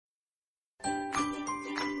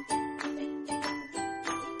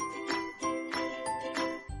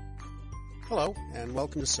Hello, and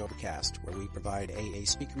welcome to Sobercast, where we provide AA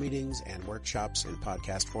speaker meetings and workshops in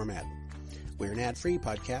podcast format. We're an ad-free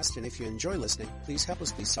podcast, and if you enjoy listening, please help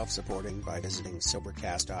us be self-supporting by visiting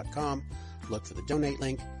Sobercast.com, look for the donate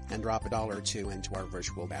link, and drop $1 or $2 into our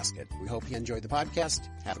virtual basket. We hope you enjoy the podcast.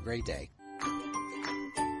 Have a great day.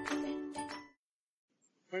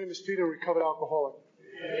 My name is Peter, recovered alcoholic.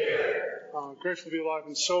 Grateful to be alive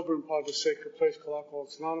and sober and part of a sacred place called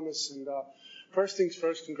Alcoholics Anonymous. And first things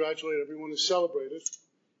first, congratulate everyone who celebrated.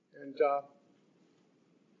 And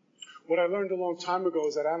what I learned a long time ago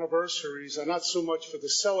is that anniversaries are not so much for the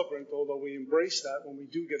celebrant, although we embrace that when we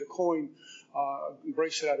do get a coin,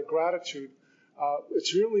 embrace it out of gratitude.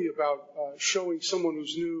 It's really about showing someone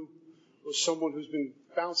who's new or someone who's been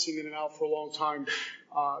bouncing in and out for a long time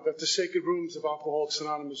that the sacred rooms of Alcoholics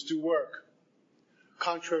Anonymous do work,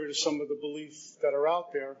 contrary to some of the beliefs that are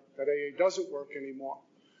out there that AA doesn't work anymore.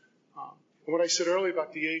 And what I said earlier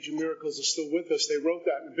about the age of miracles is still with us, they wrote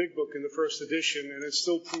that in the big book in the first edition, and it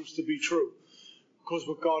still proves to be true. Because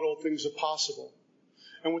with God, all things are possible.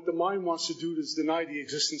 And what the mind wants to do is deny the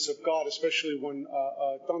existence of God, especially when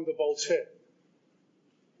thunderbolts hit.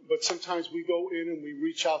 But sometimes we go in and we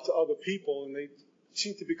reach out to other people, and they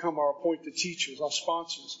seem to become our appointed teachers, our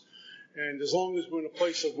sponsors. And as long as we're in a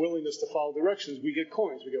place of willingness to follow directions, we get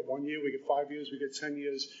coins. We get 1 year, we get 5 years, we get 10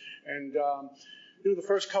 years. And the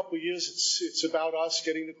first couple of years, it's about us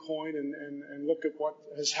getting the coin and look at what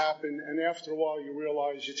has happened. And after a while, you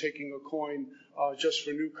realize you're taking a coin just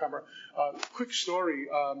for a newcomer. Quick story.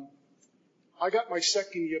 I got my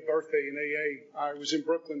second year birthday in AA. I was in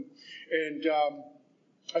Brooklyn. And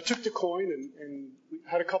I took the coin and we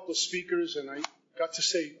had a couple of speakers, and I got to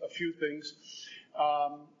say a few things.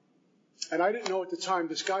 And I didn't know at the time,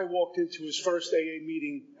 this guy walked into his first AA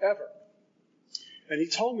meeting ever. And he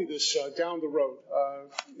told me this down the road,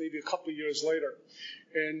 maybe a couple of years later.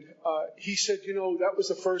 And he said, that was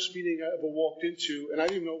the first meeting I ever walked into, and I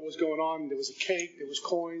didn't know what was going on. There was a cake, there was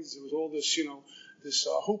coins, there was all this, this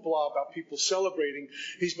hoopla about people celebrating.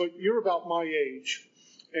 He said, but you're about my age.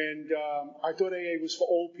 And I thought AA was for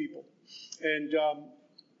old people. And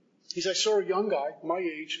he said, I saw a young guy, my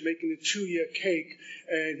age, making a 2-year cake,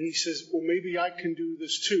 and he says, well, maybe I can do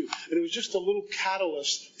this too. And it was just a little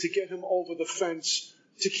catalyst to get him over the fence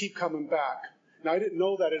to keep coming back. Now, I didn't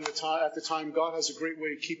know that at the time. God has a great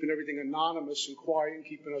way of keeping everything anonymous and quiet and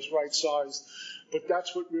keeping us right-sized. But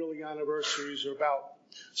that's what really anniversaries are about.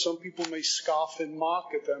 Some people may scoff and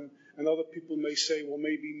mock at them, and other people may say, well,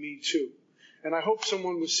 maybe me too. And I hope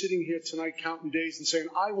someone was sitting here tonight counting days and saying,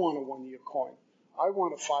 I want a 1-year coin. I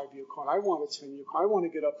want a 5-year coin. I want a 10-year coin. I want to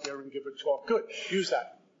get up there and give a talk. Good. Use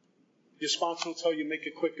that. Your sponsor will tell you make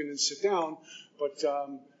it quick and then sit down, but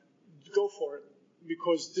go for it,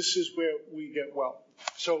 because this is where we get well.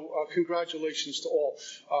 So congratulations to all.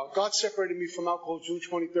 God separated me from alcohol June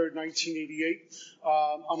 23rd, 1988.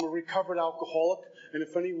 I'm a recovered alcoholic, and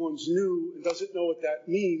if anyone's new and doesn't know what that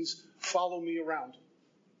means, follow me around.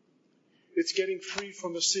 It's getting free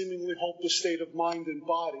from a seemingly hopeless state of mind and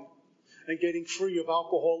body, and getting free of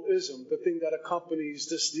alcoholism, the thing that accompanies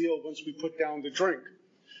this deal once we put down the drink.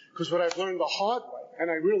 Because what I've learned the hard way,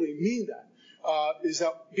 and I really mean that, is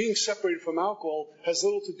that being separated from alcohol has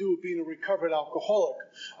little to do with being a recovered alcoholic.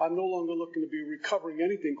 I'm no longer looking to be recovering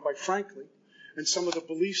anything, quite frankly. And some of the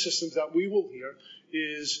belief systems that we will hear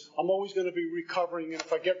is, I'm always going to be recovering, and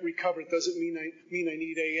if I get recovered, it doesn't mean I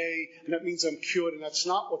need AA, and that means I'm cured, and that's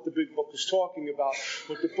not what the big book is talking about.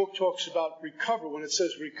 What the book talks about recover, when it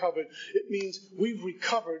says recovered, it means we've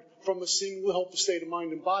recovered from a single helpless state of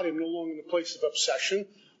mind and body. I'm no longer in a place of obsession,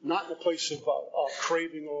 not in a place of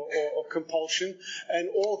craving or compulsion, and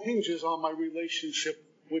all hinges on my relationship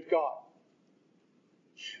with God.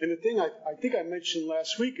 And the thing I think I mentioned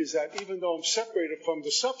last week is that even though I'm separated from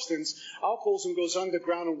the substance, alcoholism goes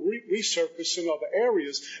underground and resurfaces in other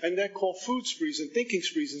areas, and they're called food sprees and thinking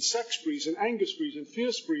sprees and sex sprees and anger sprees and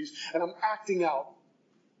fear sprees, and I'm acting out.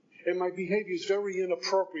 And my behavior is very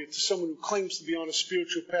inappropriate to someone who claims to be on a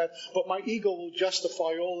spiritual path, but my ego will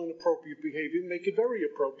justify all inappropriate behavior and make it very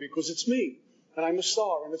appropriate because it's me, and I'm a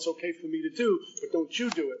star, and it's okay for me to do, but don't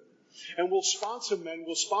you do it. And we'll sponsor men,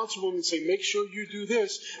 we'll sponsor women and say, make sure you do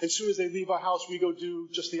this. And as soon as they leave our house, we go do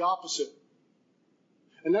just the opposite.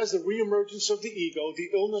 And that's the reemergence of the ego.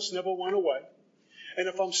 The illness never went away. And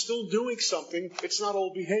if I'm still doing something, it's not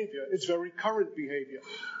old behavior. It's very current behavior.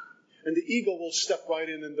 And the ego will step right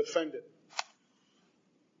in and defend it.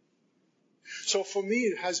 So for me,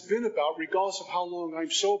 it has been about, regardless of how long I'm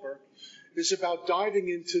sober, is about diving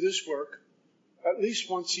into this work, at least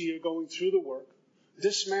once a year going through the work,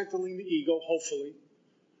 dismantling the ego, hopefully,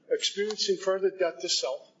 experiencing further death to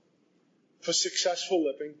self for successful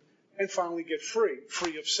living, and finally get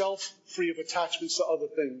free of self, free of attachments to other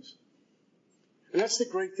things. And that's the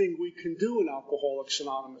great thing we can do in Alcoholics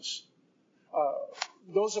Anonymous.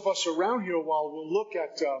 Those of us around here a while will look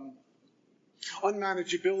at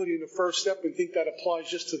unmanageability in the first step and think that applies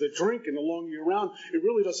just to the drink, and the longer you're around, it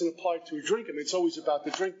really doesn't apply to a drink. I mean, it's always about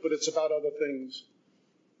the drink, but it's about other things.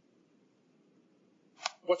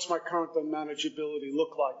 What's my current unmanageability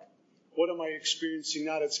look like? What am I experiencing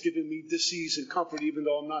now that's giving me dis-ease and comfort even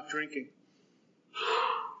though I'm not drinking?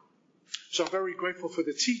 So I'm very grateful for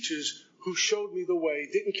the teachers who showed me the way,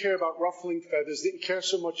 didn't care about ruffling feathers, didn't care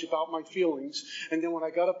so much about my feelings. And then when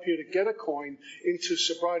I got up here to get a coin into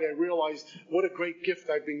sobriety, I realized what a great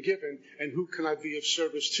gift I've been given, and who can I be of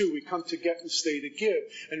service to? We come to get and stay to give.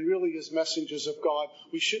 And really, as messengers of God,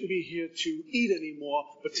 we shouldn't be here to eat anymore,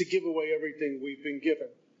 but to give away everything we've been given.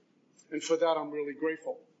 And for that, I'm really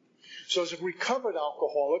grateful. So as a recovered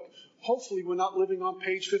alcoholic, hopefully we're not living on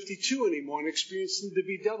page 52 anymore and experiencing the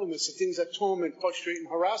bedevilments, the things that torment, frustrate, and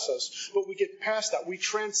harass us. But we get past that. We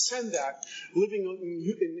transcend that, living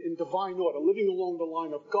in divine order, living along the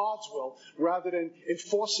line of God's will, rather than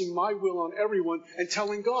enforcing my will on everyone and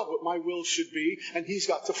telling God what my will should be, and He's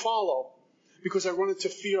got to follow. Because I run into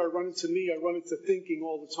fear, I run into me, I run into thinking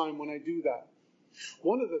all the time when I do that.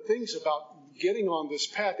 One of the things about getting on this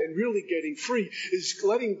path and really getting free is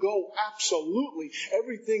letting go absolutely.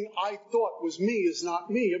 Everything I thought was me is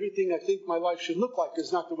not me. Everything I think my life should look like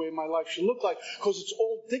is not the way my life should look like, because it's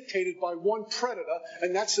all dictated by one predator,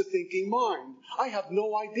 and that's the thinking mind. I have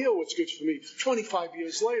no idea what's good for me. 25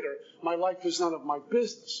 years later, my life is none of my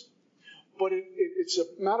business. But it's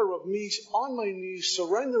a matter of me on my knees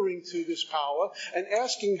surrendering to this power and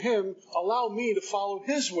asking Him, allow me to follow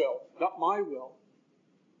His will, not my will.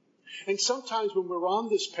 And sometimes when we're on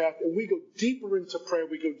this path and we go deeper into prayer,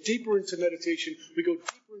 we go deeper into meditation, we go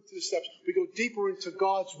deeper into the steps, we go deeper into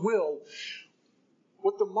God's will,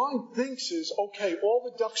 what the mind thinks is, okay, all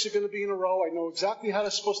the ducks are going to be in a row. I know exactly how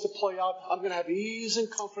it's supposed to play out. I'm going to have ease and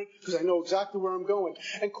comfort because I know exactly where I'm going.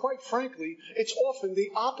 And quite frankly, it's often the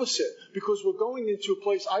opposite, because we're going into a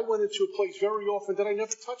place, I went into a place very often that I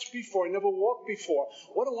never touched before, I never walked before.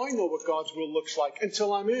 What do I know what God's will looks like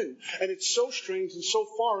until I'm in? And it's so strange and so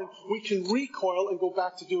foreign, we can recoil and go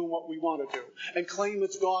back to doing what we want to do and claim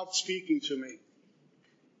it's God speaking to me.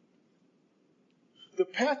 The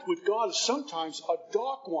path with God is sometimes a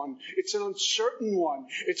dark one. It's an uncertain one.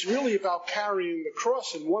 It's really about carrying the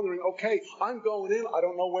cross and wondering, okay, I'm going in, I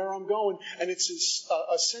don't know where I'm going. And it's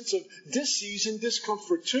a sense of dis-ease and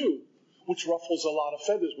discomfort too, which ruffles a lot of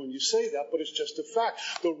feathers when you say that, but it's just a fact.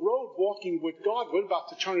 The road walking with God, we're about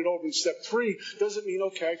to turn it over in step 3, doesn't mean,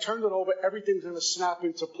 okay, I turned it over, everything's going to snap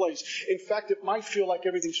into place. In fact, it might feel like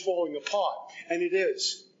everything's falling apart, and it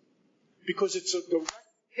is, because it's a direct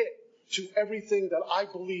hit to everything that I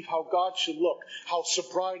believe how God should look, how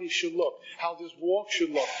sobriety should look, how this walk should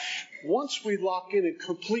look. Once we lock in and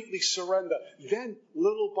completely surrender, then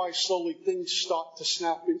little by slowly things start to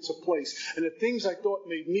snap into place. And the things I thought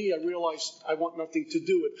made me, I realized I want nothing to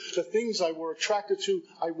do with. The things I were attracted to,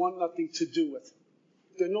 I want nothing to do with.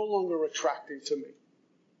 They're no longer attracting to me.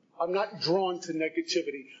 I'm not drawn to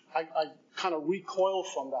negativity. I kind of recoil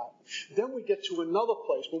from that. Then we get to another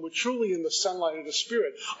place when we're truly in the sunlight of the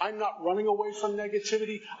Spirit. I'm not running away from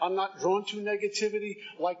negativity. I'm not drawn to negativity.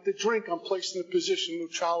 Like the drink, I'm placed in a position of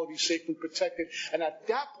neutrality, safe and protected. And at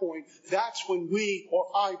that point, that's when we or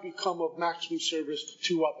I become of maximum service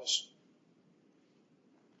to others.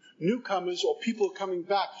 Newcomers or people coming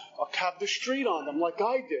back have the street on them like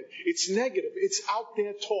I did. It's negative. It's out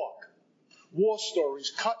there talk. War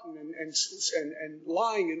stories, cutting and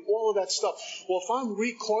lying and all of that stuff. Well, if I'm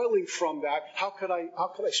recoiling from that, how could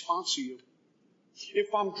I sponsor you?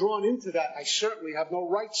 If I'm drawn into that, I certainly have no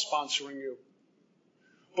right sponsoring you.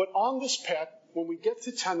 But on this path, when we get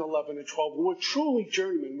to 10, 11, and 12, when we're truly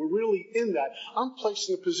journeymen, we're really in that. I'm placed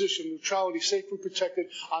in a position of neutrality, safe and protected.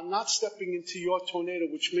 I'm not stepping into your tornado,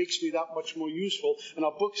 which makes me that much more useful. And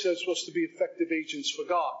our book says we're supposed to be effective agents for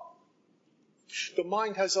God. The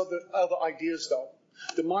mind has other ideas, though.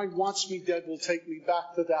 The mind wants me dead, will take me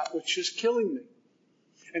back to that which is killing me.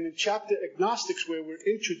 And in chapter Agnostics, where we're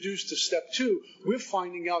introduced to step 2, we're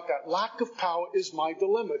finding out that lack of power is my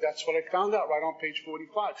dilemma. That's what I found out right on page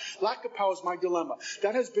 45. Lack of power is my dilemma.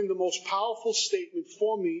 That has been the most powerful statement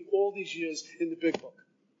for me all these years in the Big Book.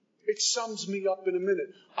 It sums me up in a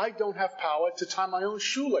minute. I don't have power to tie my own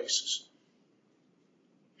shoelaces.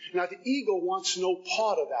 Now, the ego wants no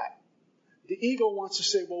part of that. The ego wants to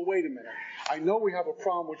say, well, wait a minute. I know we have a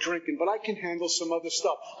problem with drinking, but I can handle some other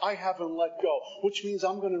stuff. I haven't let go, which means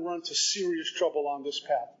I'm going to run into serious trouble on this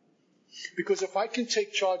path. Because if I can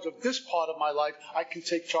take charge of this part of my life, I can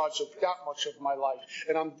take charge of that much of my life.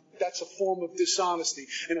 And that's a form of dishonesty.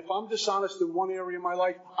 And if I'm dishonest in one area of my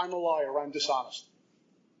life, I'm a liar. I'm dishonest.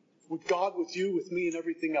 With God, with you, with me, and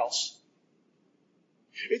everything else.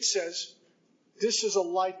 It says, this is a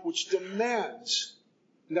life which demands,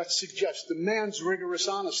 and that suggests, demands rigorous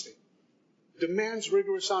honesty. Demands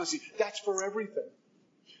rigorous honesty. That's for everything.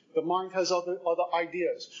 The mind has other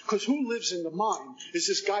ideas. Because who lives in the mind is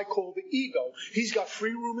this guy called the ego. He's got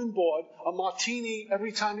free room and board, a martini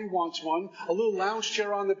every time he wants one, a little lounge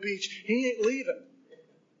chair on the beach. He ain't leaving.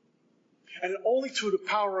 And only through the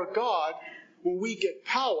power of God, when we get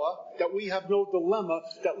power, that we have no dilemma,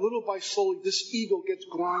 that little by slowly this ego gets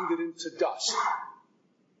grinded into dust.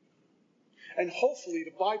 And hopefully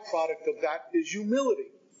the byproduct of that is humility.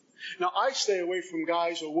 Now, I stay away from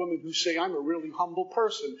guys or women who say, I'm a really humble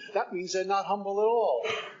person. That means they're not humble at all.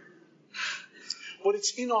 But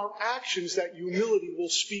it's in our actions that humility will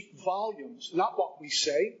speak volumes, not what we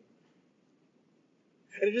say.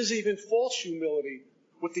 And it isn't even false humility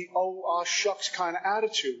with the shucks kind of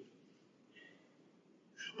attitude.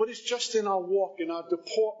 But it's just in our walk, in our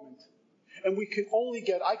deportment. And I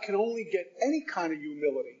can only get any kind of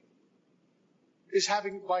humility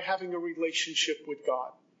by having a relationship with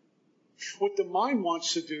God. What the mind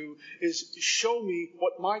wants to do is show me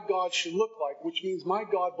what my God should look like, which means my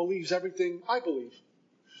God believes everything I believe.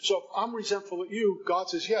 So if I'm resentful at you, God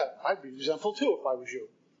says, yeah, I'd be resentful too if I was you.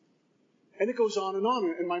 And it goes on.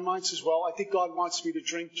 And my mind says, well, I think God wants me to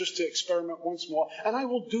drink just to experiment once more. And I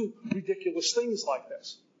will do ridiculous things like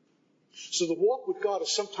this. So the walk with God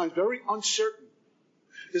is sometimes very uncertain.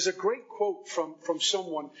 There's a great quote from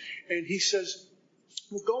someone, and he says,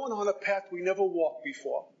 we're going on a path we never walked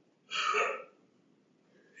before.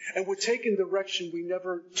 And we're taking direction we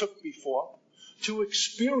never took before to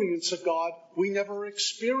experience a God we never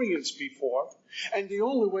experienced before. And the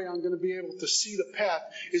only way I'm going to be able to see the path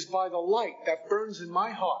is by the light that burns in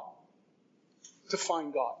my heart to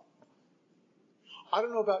find God. I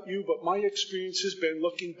don't know about you, but my experience has been,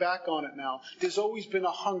 looking back on it now, there's always been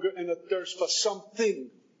a hunger and a thirst for something.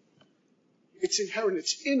 It's inherent.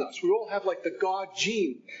 It's in us. We all have like the God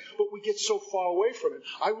gene, but we get so far away from it.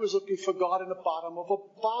 I was looking for God in the bottom of a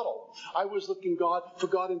bottle. I was looking for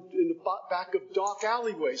God in the back of dark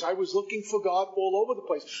alleyways. I was looking for God all over the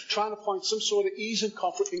place, trying to find some sort of ease and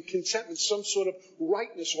comfort and contentment, some sort of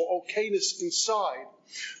rightness or okayness inside.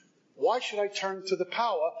 Why should I turn to the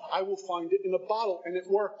power? I will find it in a bottle. And it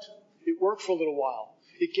worked. It worked for a little while.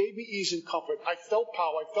 It gave me ease and comfort. I felt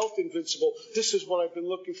power. I felt invincible. This is what I've been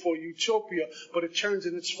looking for, utopia. But it turns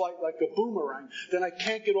in its flight like a boomerang. Then I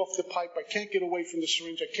can't get off the pipe. I can't get away from the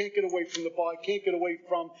syringe. I can't get away from the bar. I can't get away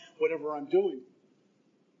from whatever I'm doing.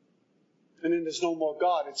 And then there's no more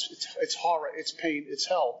God. It's horror. It's pain. It's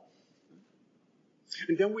hell.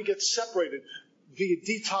 And then we get separated via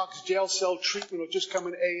detox, jail cell treatment, or just come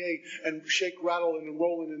in AA and shake, rattle, and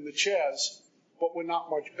enrolling in the chairs. But we're not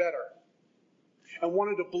much better. And one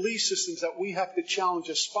of the belief systems that we have to challenge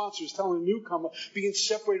as sponsors, telling a newcomer, being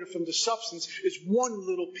separated from the substance is one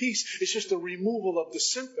little piece. It's just a removal of the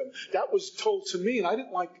symptom. That was told to me, and I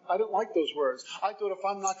didn't like those words. I thought if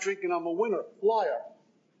I'm not drinking, I'm a winner. Liar.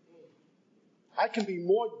 I can be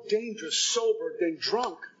more dangerous sober than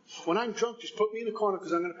drunk. When I'm drunk, just put me in a corner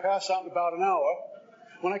because I'm going to pass out in about an hour.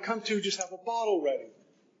 When I come to, just have a bottle ready.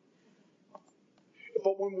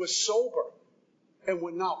 But when we're sober and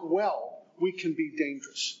we're not well, we can be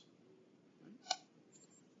dangerous.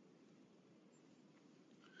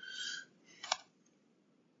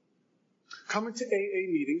 Coming to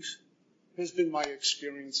AA meetings has been my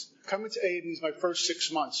experience. Coming to AA meetings my first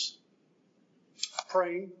 6 months.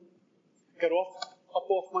 Praying, get up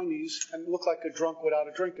off my knees, and look like a drunk without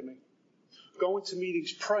a drink in me. Going to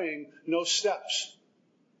meetings praying, no steps.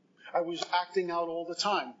 I was acting out all the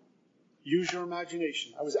time. Use your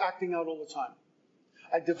imagination. I was acting out all the time.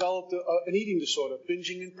 I developed an eating disorder,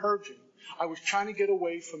 binging and purging. I was trying to get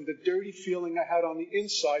away from the dirty feeling I had on the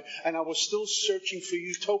inside, and I was still searching for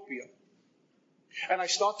utopia. And I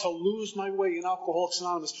start to lose my way in Alcoholics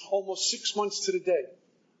Anonymous. Almost 6 months to the day,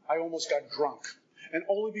 I almost got drunk. And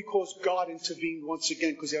only because God intervened once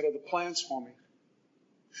again, because he had other plans for me.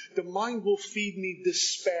 The mind will feed me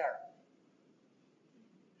despair.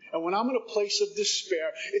 And when I'm in a place of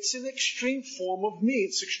despair, it's an extreme form of me.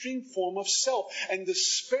 It's an extreme form of self. And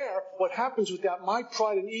despair, what happens with that, my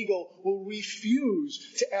pride and ego will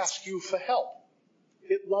refuse to ask you for help.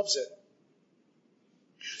 It loves it.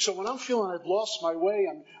 So when I'm feeling I've lost my way,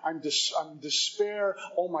 I'm despair,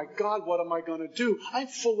 oh my God, what am I going to do? I'm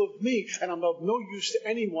full of me, and I'm of no use to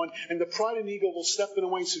anyone, and the pride and ego will step in the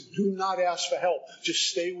way and say, do not ask for help. Just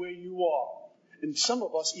stay where you are. And some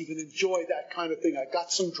of us even enjoy that kind of thing. I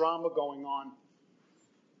got some drama going on.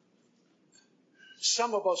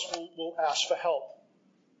 Some of us will ask for help.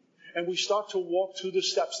 And we start to walk through the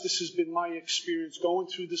steps. This has been my experience, going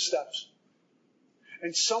through the steps.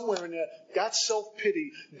 And somewhere in there, that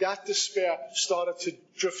self-pity, that despair started to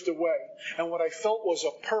drift away. And what I felt was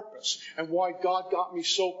a purpose, and why God got me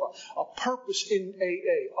sober. A purpose in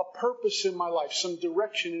AA, a purpose in my life, some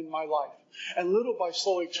direction in my life. And little by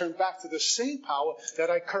slowly turned back to the same power that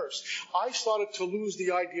I cursed. I started to lose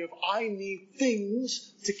the idea of I need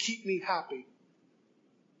things to keep me happy.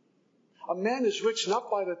 A man is rich not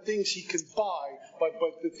by the things he can buy, but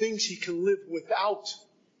the things he can live without.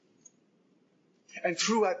 And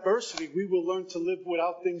through adversity, we will learn to live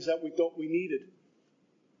without things that we thought we needed.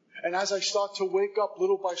 And as I start to wake up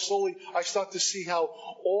little by slowly, I start to see how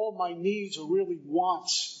all my needs are really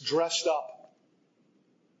wants dressed up.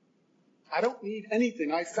 I don't need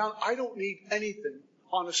anything. I found I don't need anything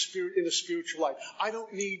in a spiritual life. I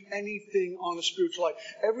don't need anything on a spiritual life.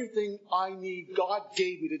 Everything I need, God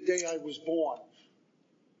gave me the day I was born.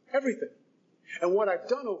 Everything. And what I've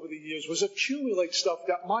done over the years was accumulate stuff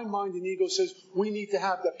that my mind and ego says we need to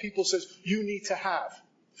have, that people says you need to have.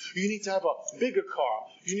 You need to have a bigger car.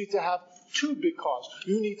 You need to have 2 big cars.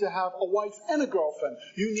 You need to have a wife and a girlfriend.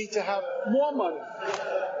 You need to have more money.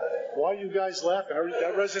 Why are you guys laughing?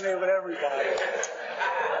 That resonated with everybody.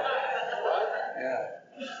 Yeah.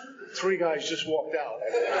 3 guys just walked out.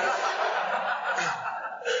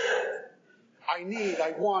 I need,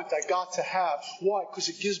 I want, I got to have. Why? Because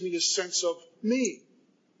it gives me a sense of me.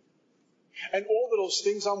 And all of those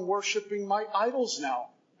things, I'm worshiping my idols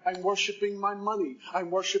now. I'm worshiping my money. I'm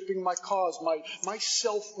worshiping my cars. My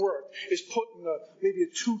self-worth is put in maybe a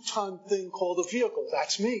 2-ton thing called a vehicle.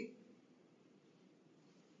 That's me.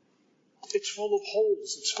 It's full of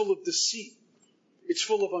holes. It's full of deceit. It's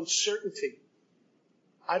full of uncertainty.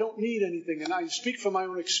 I don't need anything. And I speak from my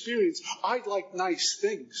own experience. I like nice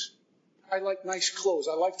things. I like nice clothes.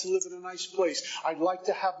 I like to live in a nice place. I'd like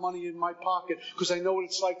to have money in my pocket because I know what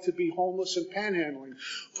it's like to be homeless and panhandling.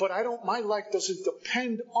 But my life doesn't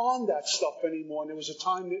depend on that stuff anymore. And there was a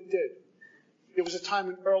time that it did. There was a time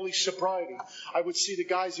in early sobriety. I would see the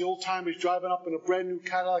guys, the old timers, driving up in a brand new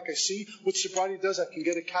Cadillac. I see what sobriety does. I can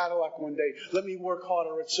get a Cadillac one day. Let me work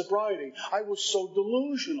harder at sobriety. I was so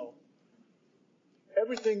delusional.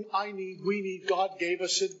 Everything I need, we need, God gave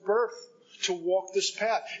us at birth to walk this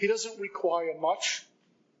path. He doesn't require much.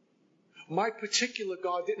 My particular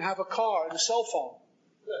God didn't have a car and a cell phone.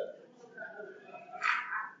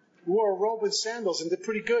 He wore a robe and sandals and did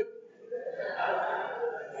pretty good.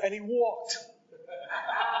 And he walked.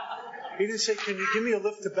 He didn't say, can you give me a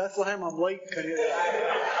lift to Bethlehem? I'm late. Can you?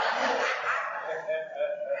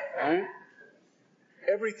 Right?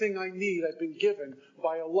 Everything I need I've been given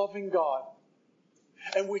by a loving God.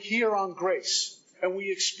 And we're here on grace. And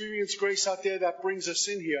we experience grace out there that brings us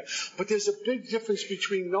in here. But there's a big difference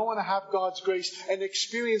between knowing I have God's grace and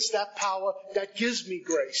experience that power that gives me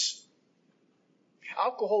grace.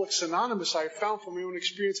 Alcoholics Anonymous, I have found from my own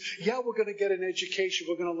experience, we're going to get an education.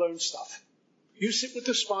 We're going to learn stuff. You sit with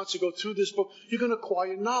the sponsor, go through this book, you're going to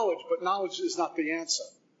acquire knowledge, but knowledge is not the answer.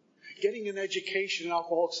 Getting an education in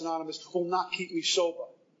Alcoholics Anonymous will not keep me sober.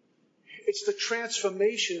 It's the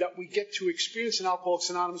transformation that we get to experience in Alcoholics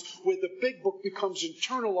Anonymous where the big book becomes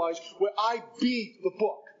internalized, where I be the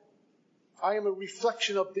book. I am a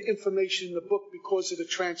reflection of the information in the book because of the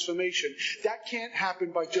transformation. That can't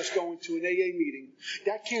happen by just going to an AA meeting.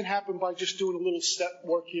 That can't happen by just doing a little step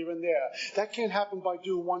work here and there. That can't happen by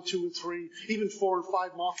doing 1, 2, and 3, even 4 and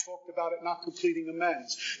 5. Mark talked about it, not completing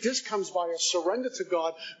amends. This comes by a surrender to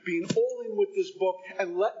God, being all in with this book,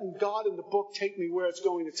 and letting God and the book take me where it's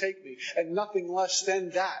going to take me, and nothing less than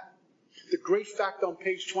that. The great fact on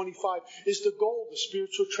page 25 is the goal, the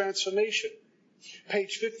spiritual transformation.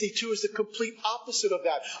 Page 52 is the complete opposite of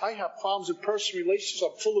that. I have problems in personal relationships.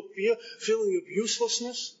 I'm full of fear, feeling of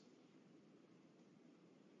uselessness,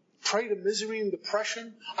 prey to misery and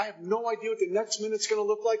depression. I have no idea what the next minute's going to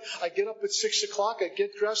look like. I get up at 6 o'clock, I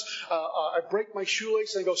get dressed, I break my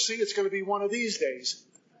shoelace, and I go, see, it's going to be one of these days.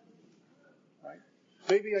 Right?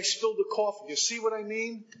 Maybe I spilled the coffee. You see what I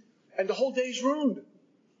mean? And the whole day's ruined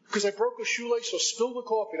because I broke a shoelace or spilled the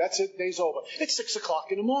coffee. That's it, day's over. It's 6 o'clock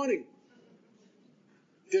in the morning.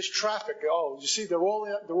 There's traffic. Oh, you see, they're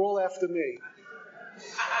all after me.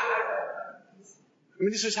 I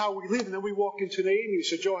mean, this is how we live. And then we walk into an AA meeting and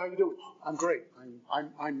say, Joe, how you doing? I'm great.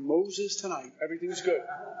 I'm Moses tonight. Everything's good.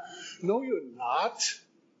 No, you're not.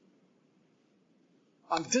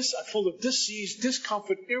 I'm full of disease,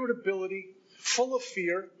 discomfort, irritability, full of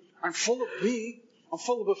fear. I'm full of me. I'm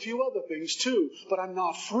full of a few other things too, but I'm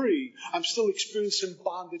not free. I'm still experiencing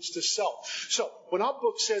bondage to self. So when our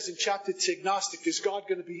book says in chapter 2, agnostic, is God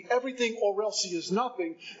going to be everything or else he is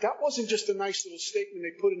nothing? That wasn't just a nice little statement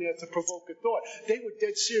they put in there to provoke a thought. They were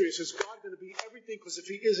dead serious. Is God going to be everything? Because if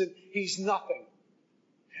he isn't, he's nothing.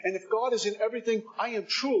 And if God isn't everything, I am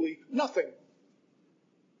truly nothing.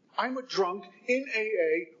 I'm a drunk in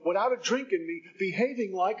AA without a drink in me,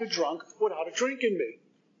 behaving like a drunk without a drink in me.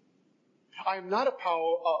 I am not a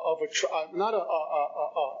power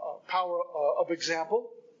of example.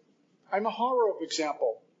 I'm a horror of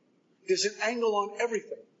example. There's an angle on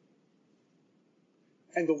everything.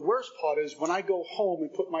 And the worst part is when I go home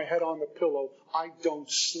and put my head on the pillow, I don't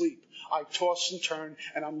sleep. I toss and turn,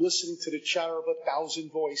 and I'm listening to the chatter of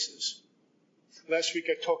 1,000 voices. Last week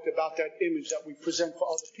I talked about that image that we present for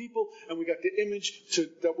other people, and we got the image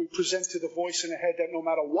that we present to the voice in the head that no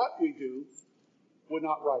matter what we do, we're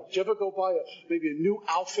not right. Do you ever go buy maybe a new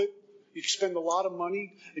outfit? You spend a lot of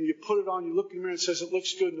money, and you put it on, you look in the mirror and it says it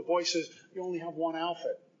looks good, and the voice says, you only have one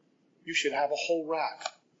outfit. You should have a whole rack.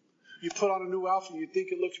 You put on a new outfit, and you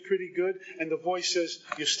think it looks pretty good, and the voice says,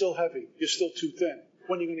 you're still heavy, you're still too thin.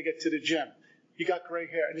 When are you going to get to the gym? You got gray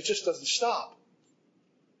hair, and it just doesn't stop.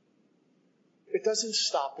 It doesn't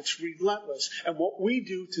stop. It's relentless. And what we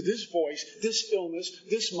do to this voice, this illness,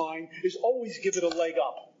 this mind, is always give it a leg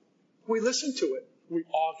up. We listen to it. We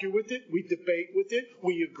argue with it. We debate with it.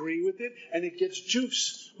 We agree with it. And it gets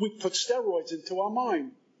juice. We put steroids into our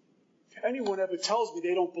mind. Anyone ever tells me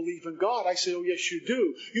they don't believe in God, I say, oh, yes, you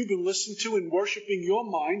do. You've been listening to and worshiping your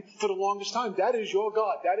mind for the longest time. That is your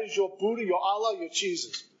God. That is your Buddha, your Allah, your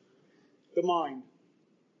Jesus. The mind.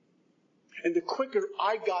 And the quicker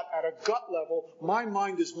I got at a gut level, my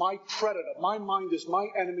mind is my predator. My mind is my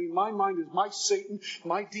enemy. My mind is my Satan,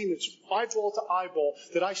 my demons, eyeball to eyeball,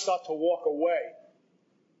 that I start to walk away.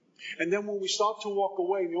 And then when we start to walk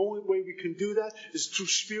away, and the only way we can do that is through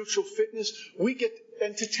spiritual fitness, we get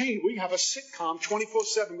entertained. We have a sitcom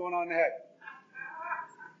 24/7 going on in the head.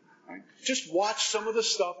 Right? Just watch some of the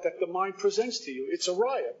stuff that the mind presents to you. It's a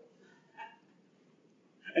riot.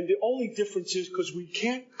 And the only difference is because we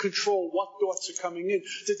can't control what thoughts are coming in.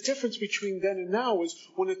 The difference between then and now is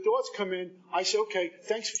when the thoughts come in, I say, okay,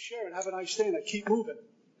 thanks for sharing. Have a nice day. And I keep moving.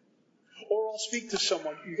 Or I'll speak to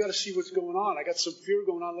someone. You got to see what's going on. I got some fear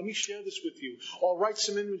going on. Let me share this with you. Or I'll write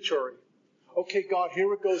some inventory. Okay, God,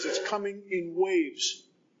 here it goes. It's coming in waves.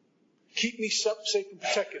 Keep me safe and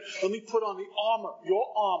protected. Let me put on the armor,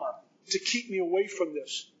 your armor, to keep me away from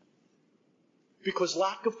this. Because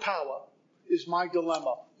lack of power is my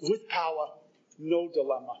dilemma. With power, no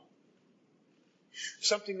dilemma.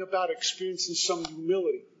 Something about experiencing some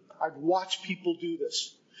humility. I've watched people do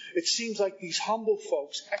this. It seems like these humble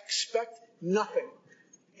folks expect nothing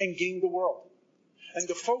and gain the world. And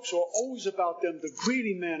the folks who are always about them, the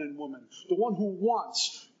greedy man and woman, the one who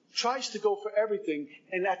wants, tries to go for everything,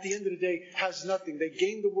 and at the end of the day has nothing. They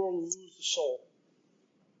gain the world and lose the soul.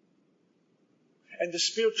 And the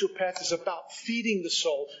spiritual path is about feeding the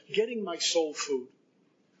soul, getting my soul food.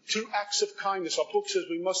 Through acts of kindness. Our book says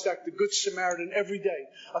we must act the good Samaritan every day.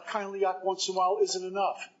 A kindly act once in a while isn't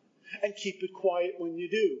enough. And keep it quiet when you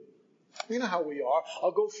do. You know how we are.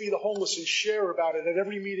 I'll go feed the homeless and share about it at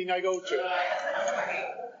every meeting I go to.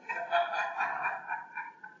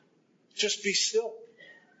 Just be still.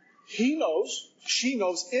 He knows, she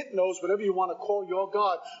knows, it knows, whatever you want to call your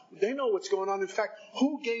God. They know what's going on. In fact,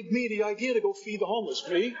 who gave me the idea to go feed the homeless?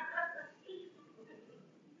 Me?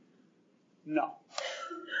 No.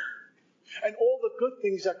 And all the good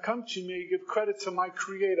things that come to me, I give credit to my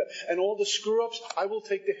Creator. And all the screw-ups, I will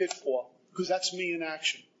take the hit for. Because that's me in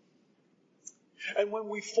action. And when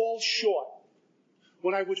we fall short,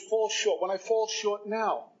 when I fall short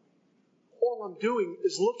now, all I'm doing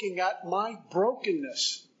is looking at my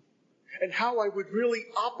brokenness and how I would really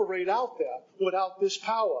operate out there without this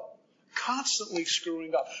power. Constantly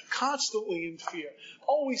screwing up, constantly in fear,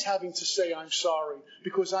 always having to say I'm sorry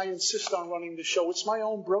because I insist on running the show. It's my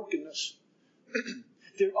own brokenness.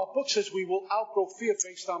 Our book says we will outgrow fear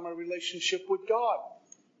based on my relationship with God.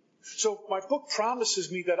 So my book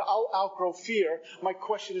promises me that I'll outgrow fear. My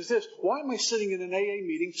question is this: why am I sitting in an AA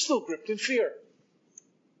meeting still gripped in fear?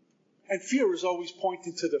 And fear is always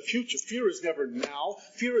pointing to the future. Fear is never now.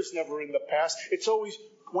 Fear is never in the past. It's always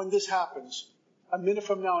when this happens. A minute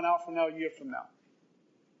from now, an hour from now, a year from now.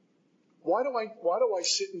 Why do I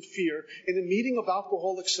sit in fear in a meeting of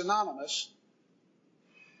Alcoholics Anonymous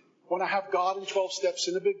when I have God in 12 steps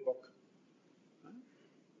in the big book.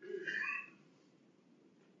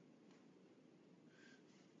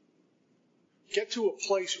 Get to a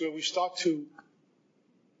place where we start to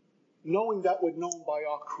knowing that we're known by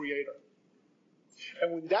our Creator.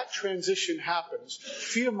 And when that transition happens,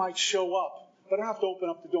 fear might show up, but I don't have to open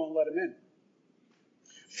up the door and let Him in.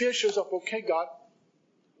 Fear shows up, okay, God,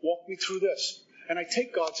 walk me through this. And I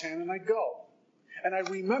take God's hand and I go. And I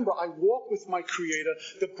remember I walk with my Creator.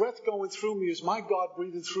 The breath going through me is my God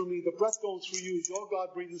breathing through me. The breath going through you is your God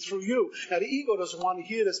breathing through you. Now the ego doesn't want to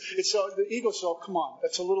hear this. The ego says, oh, come on,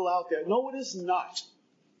 that's a little out there. No, it is not.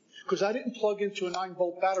 Because I didn't plug into a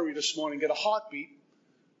 9-volt battery this morning, get a heartbeat,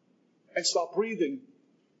 and start breathing.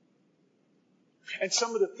 And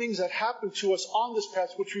some of the things that happen to us on this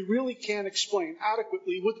path, which we really can't explain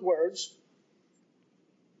adequately with words.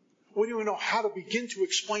 We don't even know how to begin to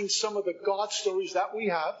explain some of the God stories that we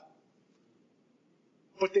have.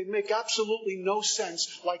 But they make absolutely no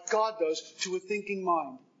sense, like God does, to a thinking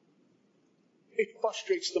mind. It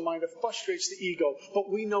frustrates the mind, it frustrates the ego, but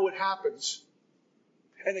we know it happens.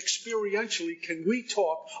 And experientially, can we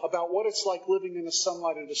talk about what it's like living in the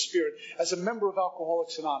sunlight of the Spirit as a member of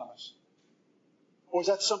Alcoholics Anonymous? Or is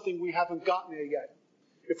that something we haven't gotten there yet?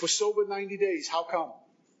 If we're sober 90 days, how come?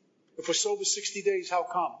 If we're sober 60 days, how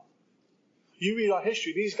come? You read our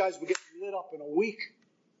history, these guys were getting lit up in a week.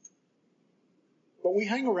 But we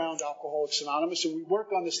hang around Alcoholics Anonymous and we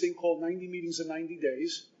work on this thing called 90 meetings in 90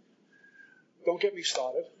 days. Don't get me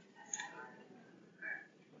started.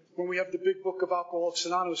 When we have the big book of Alcoholics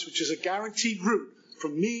Anonymous, which is a guaranteed route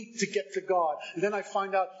from me to get to God. And then I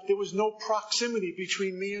find out there was no proximity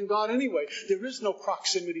between me and God anyway. There is no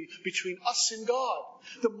proximity between us and God.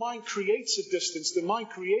 The mind creates a distance. The mind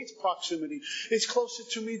creates proximity. It's closer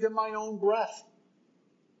to me than my own breath.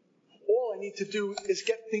 All I need to do is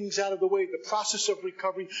get things out of the way. The process of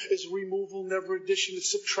recovery is removal, never addition.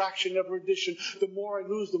 It's subtraction, never addition. The more I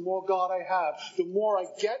lose, the more God I have. The more I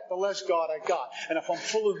get, the less God I got. And if I'm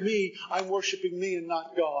full of me, I'm worshiping me and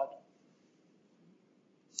not God.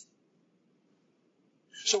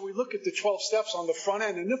 So we look at the 12 steps on the front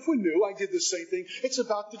end, and if we're new, I did the same thing. It's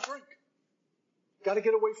about the drink. Got to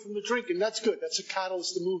get away from the drink, and that's good. That's a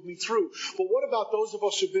catalyst to move me through. But what about those of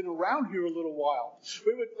us who've been around here a little while?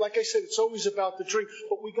 Like I said, it's always about the drink,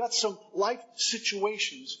 but we got some life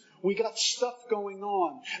situations. We got stuff going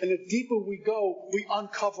on, and the deeper we go, we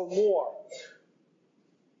uncover more.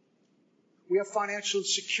 We have financial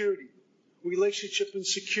insecurity, relationship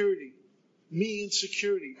insecurity, me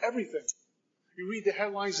insecurity, everything. You read the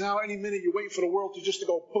headlines now, any minute you're waiting for the world to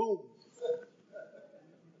go boom.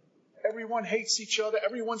 Everyone hates each other.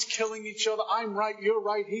 Everyone's killing each other. I'm right, you're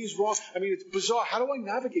right, he's wrong. I mean, it's bizarre. How do I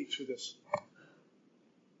navigate through this?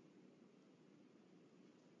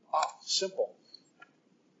 Simple.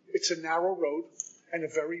 It's a narrow road and a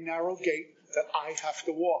very narrow gate that I have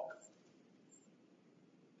to walk.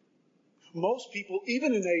 Most people,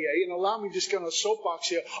 even in AA, and allow me to just get on a soapbox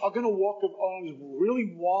here, are going to walk on a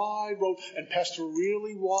really wide road and pass through a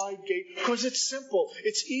really wide gate because it's simple.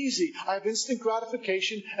 It's easy. I have instant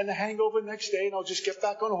gratification and the hangover next day, and I'll just get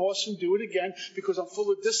back on a horse and do it again because I'm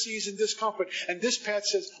full of disease and discomfort. And this path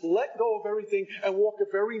says, let go of everything and walk a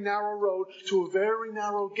very narrow road to a very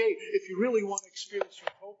narrow gate if you really want to experience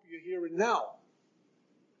utopia here and now.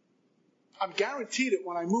 I'm guaranteed it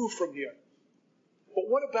when I move from here. But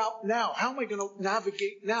what about now? How am I going to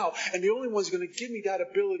navigate now? And the only one who's going to give me that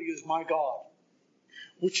ability is my God,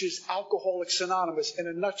 which is Alcoholics Anonymous in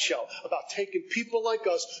a nutshell, about taking people like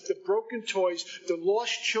us, the broken toys, the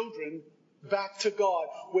lost children, back to God,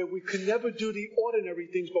 where we can never do the ordinary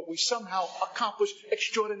things, but we somehow accomplish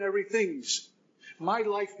extraordinary things. My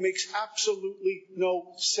life makes absolutely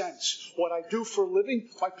no sense. What I do for a living,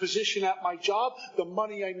 my position at my job, the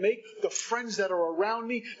money I make, the friends that are around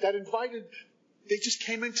me, they just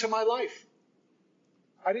came into my life.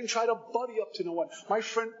 I didn't try to buddy up to no one. My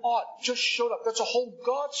friend Art just showed up. That's a whole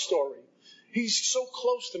God story. He's so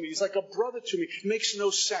close to me. He's like a brother to me. It makes no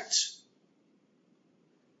sense.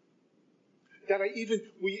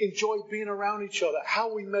 We enjoy being around each other.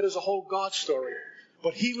 How we met is a whole God story.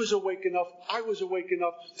 But he was awake enough, I was awake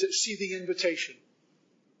enough to see the invitation.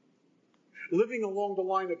 Living along the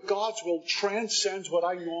line of God's will transcends what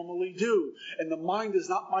I normally do. And the mind is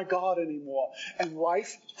not my God anymore. And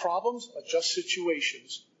life, problems are just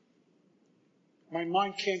situations. My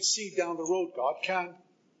mind can't see down the road. God can.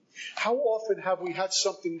 How often have we had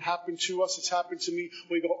something happen to us? It's happened to me.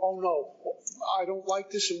 We go, oh no, I don't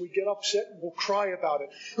like this. And we get upset and we'll cry about it.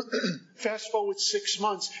 Fast forward 6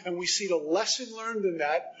 months and we see the lesson learned in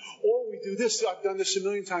that. Or we do this. I've done this a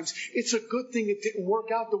million times. It's a good thing it didn't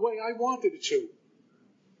work out the way I wanted it to.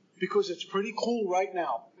 because it's pretty cool right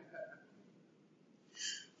now.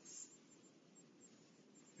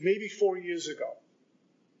 Maybe 4 years ago,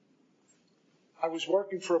 I was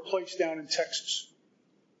working for a place down in Texas.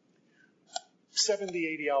 70,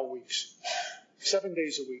 80-hour weeks. 7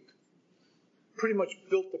 days a week. Pretty much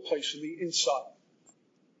built the place from the inside.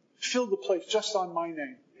 Filled the place just on my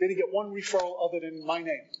name. They didn't get one referral other than my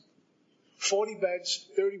name. 40 beds,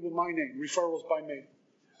 30 with my name. Referrals by me.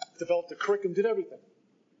 Developed the curriculum, did everything.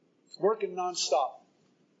 Working nonstop.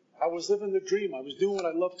 I was living the dream. I was doing what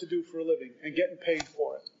I love to do for a living and getting paid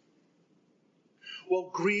for it. Well,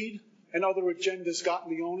 greed and other agendas got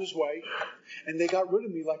in the owner's way, and they got rid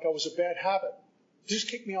of me like I was a bad habit. They just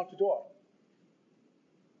kicked me out the door.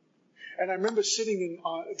 And I remember sitting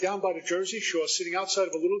down by the Jersey Shore, sitting outside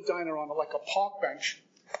of a little diner on like a park bench.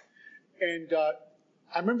 And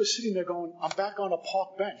I remember sitting there going, I'm back on a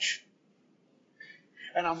park bench.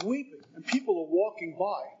 And I'm weeping. And people are walking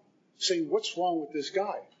by saying, what's wrong with this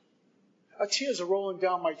guy? Tears are rolling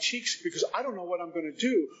down my cheeks because I don't know what I'm going to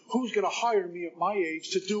do. Who's going to hire me at my age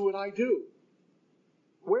to do what I do?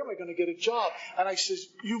 Where am I going to get a job? And I says,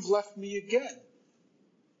 you've left me again.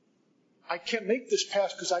 I can't make this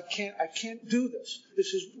pass because I can't do this.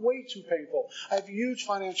 This is way too painful. I have huge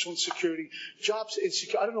financial insecurity, jobs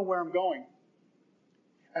insecure. I don't know where I'm going.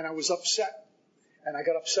 And I was upset. And I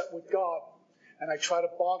got upset with God. And I tried to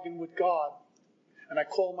bargain with God. And I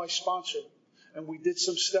called my sponsor. And we did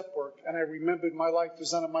some step work. And I remembered my life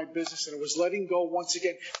was none of my business. And it was letting go once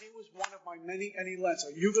again. It was one of my many lens.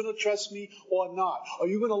 Are you going to trust me or not? Are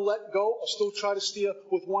you going to let go or still try to steer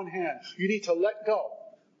with one hand? You need to let go.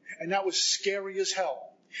 And that was scary as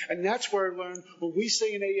hell. And that's where I learned when we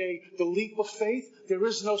say in AA, the leap of faith, there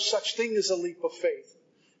is no such thing as a leap of faith.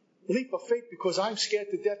 Leap of faith because I'm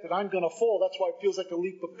scared to death that I'm going to fall. That's why it feels like a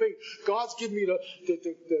leap of faith. God's given me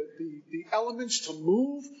the elements to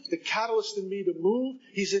move, the catalyst in me to move.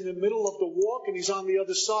 He's in the middle of the walk and he's on the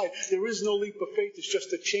other side. There is no leap of faith. It's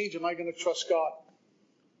just a change. Am I going to trust God?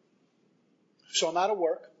 So I'm out of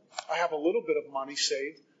work. I have a little bit of money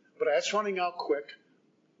saved, but that's running out quick.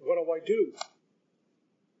 What do?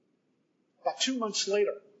 About 2 months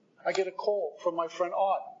later, I get a call from my friend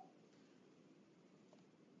Art.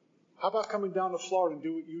 How about coming down to Florida and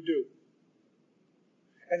do what you do?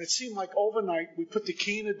 And it seemed like overnight we put the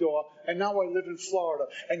key in the door, and now I live in Florida.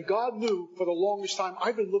 And God knew for the longest time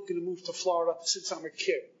I've been looking to move to Florida since I'm a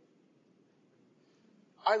kid.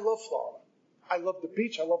 I love Florida. I love the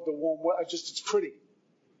beach. I love the warm weather. It's pretty.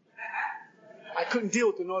 I couldn't deal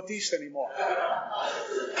with the Northeast anymore.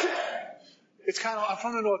 It's kind of, I'm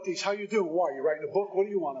from the Northeast. How you doing? Why? You writing a book? What do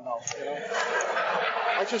you want to know? You know?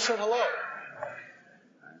 I just said hello.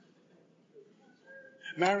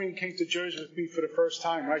 Marion came to Jersey with me for the first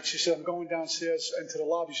time, right? She said, I'm going downstairs into the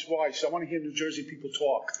lobby. She said, why? She said, I want to hear New Jersey people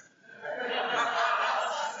talk.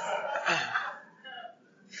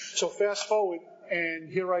 So fast forward, and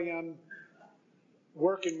here I am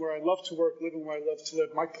working where I love to work, living where I love to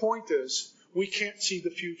live. My point is, we can't see the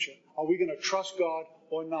future. Are we going to trust God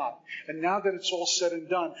or not? And now that it's all said and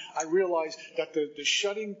done, I realize that the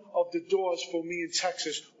shutting of the doors for me in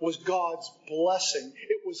Texas was God's blessing.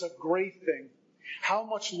 It was a great thing. How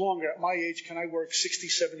much longer at my age can I work 60,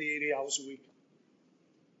 70, 80 hours a week?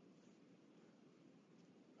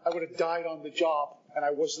 I would have died on the job, and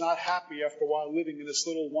I was not happy after a while living in this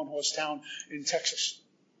little one-horse town in Texas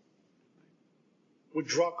with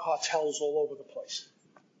drug cartels all over the place.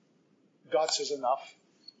 God says, enough.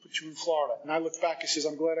 Put you in Florida. And I look back and says,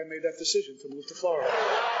 I'm glad I made that decision to move to Florida.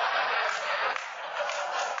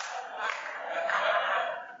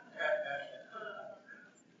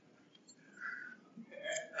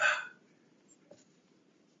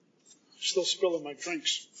 Still spilling my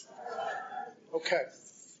drinks. Okay.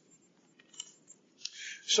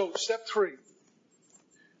 So step 3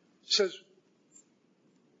 says,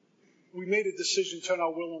 we made a decision to turn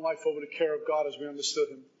our will and life over to the care of God as we understood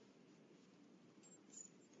Him.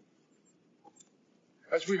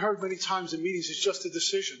 As we heard many times in meetings, it's just a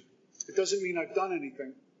decision. It doesn't mean I've done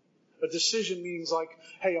anything. A decision means like,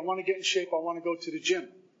 hey, I want to get in shape, I want to go to the gym.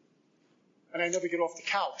 And I never get off the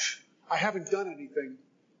couch. I haven't done anything.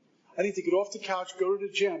 I need to get off the couch, go to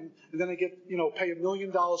the gym, and then I get, pay $1 million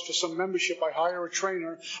for some membership. I hire a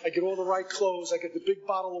trainer. I get all the right clothes. I get the big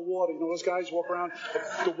bottle of water. Those guys walk around,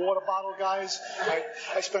 the water bottle guys.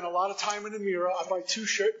 I spend a lot of time in the mirror. I buy 2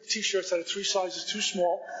 T-shirts that are 3 sizes too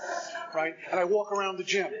small, right? And I walk around the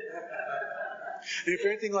gym. And if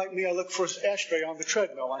you're anything like me, I look for an ashtray on the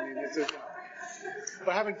treadmill.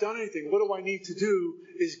 But I haven't done anything. What do I need to do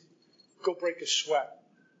is go break a sweat.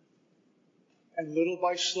 And little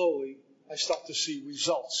by slowly, I start to see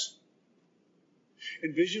results.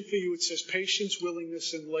 In vision for you, it says patience,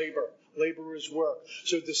 willingness, and labor. Labor is work.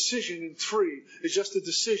 So decision in 3 is just a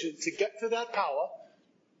decision to get to that power,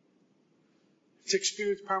 to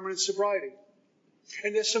experience permanent sobriety.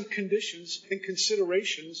 And there's some conditions and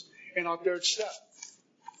considerations in our 3rd step.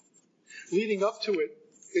 Leading up to it,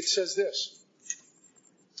 it says this.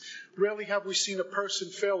 Rarely have we seen a person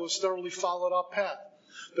fail who's thoroughly followed our path.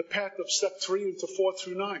 The path of step 3 into 4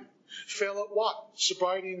 through 9. Fail at what?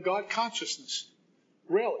 Sobriety and God consciousness.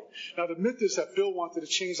 Rarely. Now, the myth is that Bill wanted to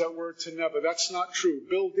change that word to never. That's not true.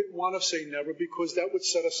 Bill didn't want to say never because that would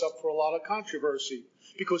set us up for a lot of controversy.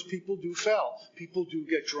 Because people do fail. People do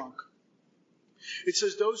get drunk. It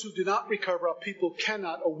says those who do not recover are people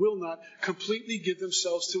cannot or will not completely give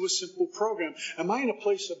themselves to a simple program. Am I in a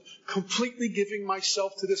place of completely giving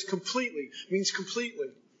myself to this? Completely means completely.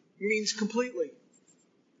 Means completely.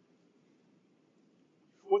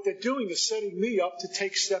 What they're doing is setting me up to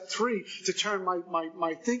take step 3, to turn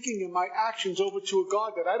my thinking and my actions over to a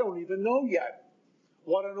God that I don't even know yet.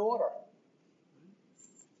 What an order.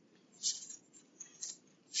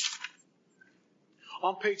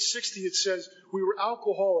 On page 60, it says, we were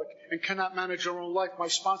alcoholic and cannot manage our own life. My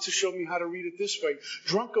sponsor showed me how to read it this way.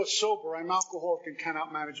 Drunk or sober, I'm alcoholic and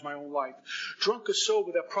cannot manage my own life. Drunk or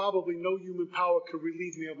sober, that probably no human power could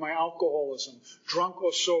relieve me of my alcoholism. Drunk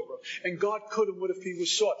or sober. And God could and would if he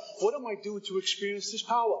was sought. What am I doing to experience this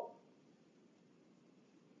power?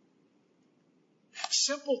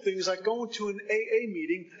 Simple things like going to an AA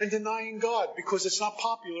meeting and denying God because it's not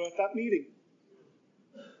popular at that meeting.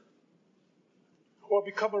 Or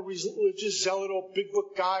become a religious zealot or big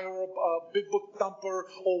book guy or a big book thumper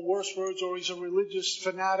or worse words, or he's a religious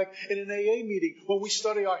fanatic in an AA meeting. When we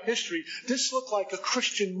study our history, this looked like a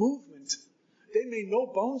Christian movement. They made no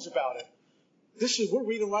bones about it. We're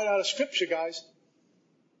reading right out of Scripture, guys.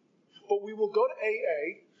 But we will go to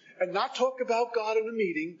AA and not talk about God in a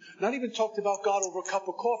meeting, not even talk about God over a cup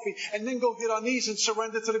of coffee, and then go hit our knees and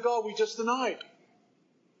surrender to the God we just denied.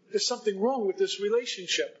 There's something wrong with this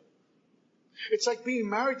relationship. It's like being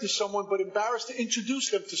married to someone but embarrassed to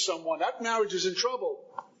introduce them to someone. That marriage is in trouble.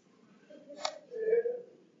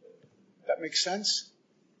 That makes sense?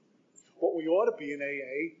 What we ought to be in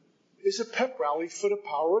AA is a pep rally for the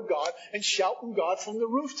power of God and shouting God from the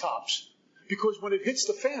rooftops. Because when it hits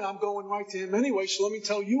the fan, I'm going right to him anyway, so let me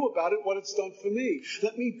tell you about it, what it's done for me.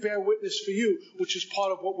 Let me bear witness for you, which is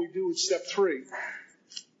part of what we do in step 3.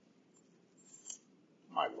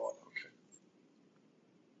 My Lord.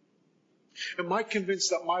 Am I convinced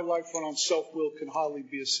that my life run on self-will can hardly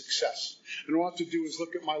be a success? And all I have to do is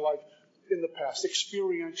look at my life in the past,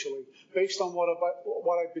 experientially, based on what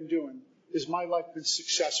I've been doing. Has my life been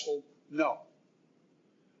successful? No.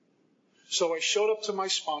 So I showed up to my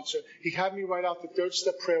sponsor. He had me write out the 3rd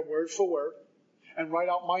step prayer word for word and write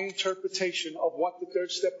out my interpretation of what the 3rd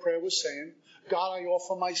step prayer was saying. God, I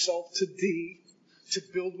offer myself to thee, to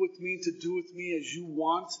build with me, to do with me as you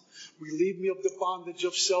want. Relieve me of the bondage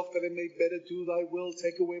of self, that I may better do thy will.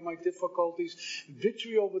 Take away my difficulties.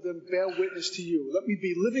 Victory over them, bear witness to you. Let me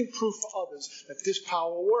be living proof for others that this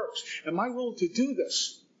power works. Am I willing to do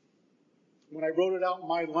this? When I wrote it out in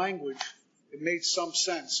my language, it made some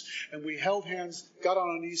sense. And we held hands, got on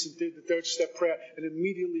our knees, and did the 3rd step prayer, and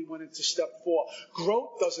immediately went into step 4.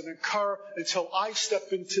 Growth doesn't occur until I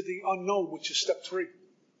step into the unknown, which is step 3,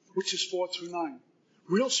 which is 4 through 9.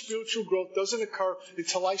 Real spiritual growth doesn't occur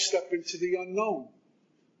until I step into the unknown.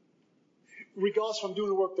 Regardless if I'm doing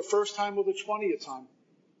the work the first time or the 20th time.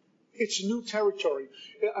 It's new territory.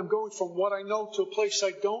 I'm going from what I know to a place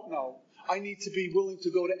I don't know. I need to be willing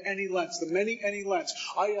to go to any lengths, any lengths.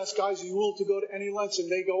 I ask guys, are you willing to go to any lengths?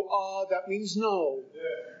 And they go, that means no.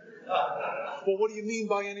 Well, what do you mean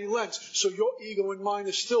by any lengths? So your ego and mine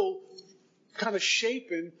is still kind of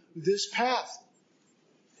shaping this path.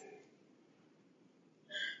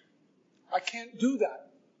 I can't do that.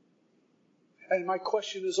 And my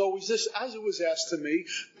question is always this, as it was asked to me,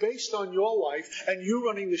 based on your life and you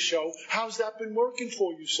running the show, how's that been working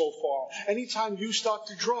for you so far? Anytime you start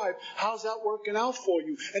to drive, how's that working out for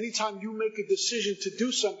you? Anytime you make a decision to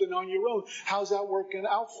do something on your own, how's that working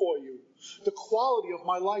out for you? The quality of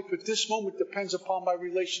my life at this moment depends upon my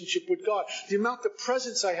relationship with God. The amount of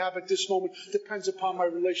presence I have at this moment depends upon my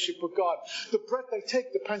relationship with God. The breath I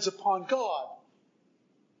take depends upon God.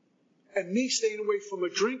 And me staying away from a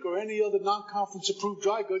drink or any other non-conference approved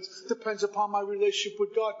dry goods depends upon my relationship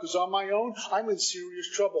with God. Because on my own, I'm in serious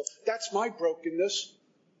trouble. That's my brokenness.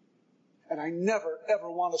 And I never,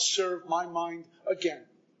 ever want to serve my mind again.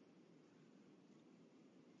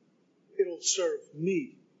 It'll serve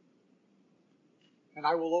me. And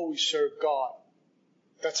I will always serve God.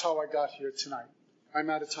 That's how I got here tonight. I'm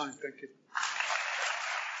out of time. Thank you.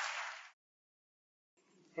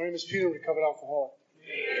 My name is Peter, recovered alcoholic.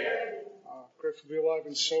 Grateful to be alive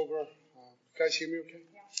and sober. You guys hear me okay?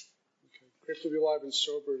 Yeah. Okay. Grateful to be alive and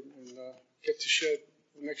sober and get to share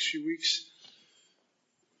the next few weeks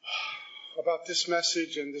about this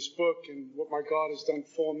message and this book and what my God has done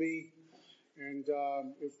for me. And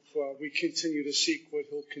if we continue to seek what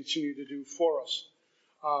He'll continue to do for us.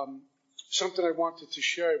 Something I wanted to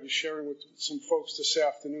share, I was sharing with some folks this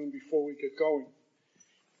afternoon before we get going.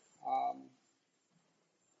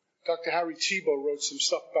 Dr. Harry Tebow wrote some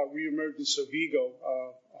stuff about reemergence of ego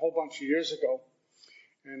a whole bunch of years ago,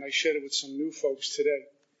 and I shared it with some new folks today.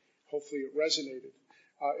 Hopefully it resonated.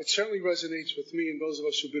 It certainly resonates with me and those of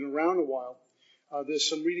us who've been around a while. There's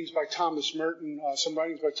some readings by Thomas Merton, some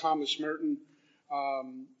writings by Thomas Merton.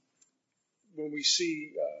 When we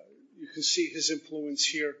see, you can see his influence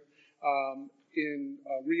here in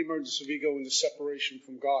reemergence of ego and the separation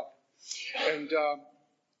from God. And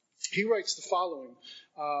he writes the following.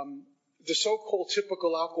 The so-called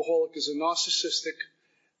typical alcoholic is a narcissistic,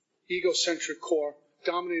 egocentric core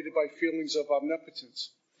dominated by feelings of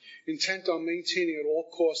omnipotence, intent on maintaining at all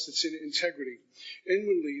costs its integrity.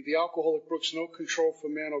 Inwardly, the alcoholic brooks no control for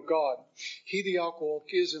man or God. He, the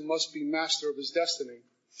alcoholic, is and must be master of his destiny.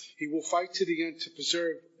 He will fight to the end to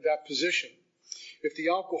preserve that position. If the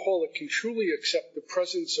alcoholic can truly accept the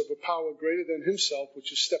presence of a power greater than himself,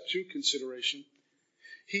 which is step 2 consideration,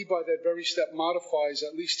 he by that very step modifies,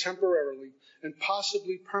 at least temporarily and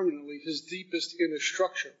possibly permanently, his deepest inner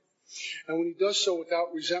structure. And when he does so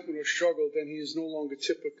without resentment or struggle, then he is no longer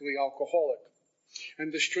typically alcoholic.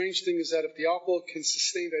 And the strange thing is that if the alcoholic can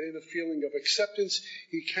sustain that inner feeling of acceptance,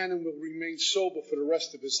 he can and will remain sober for the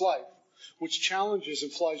rest of his life, which challenges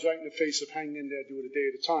and flies right in the face of hanging in there, do it a day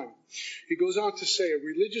at a time. He goes on to say, a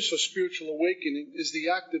religious or spiritual awakening is the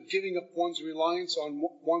act of giving up one's reliance on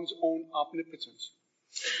one's own omnipotence.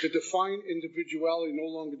 The defined individuality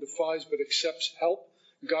no longer defies but accepts help,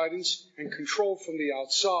 guidance, and control from the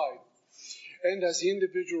outside. And as the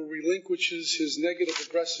individual relinquishes his negative,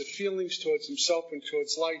 aggressive feelings towards himself and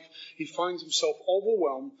towards life, he finds himself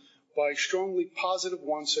overwhelmed by strongly positive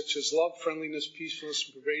ones such as love, friendliness, peacefulness,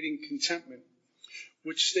 and pervading contentment,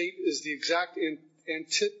 which state is the exact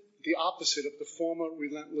the opposite of the former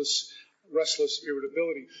relentless, restless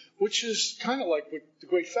irritability, which is kind of like what the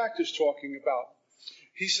Great Factor is talking about.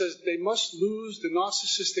 He says they must lose the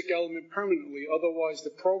narcissistic element permanently, otherwise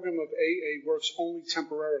the program of AA works only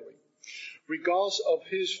temporarily. Regardless of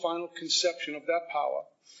his final conception of that power,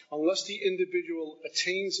 unless the individual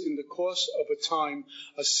attains in the course of a time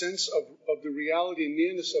a sense of the reality and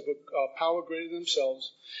nearness of a power greater than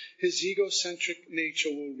themselves, his egocentric nature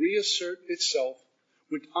will reassert itself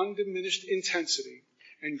with undiminished intensity,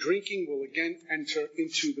 and drinking will again enter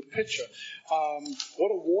into the picture.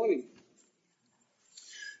 What a warning.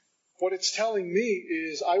 What it's telling me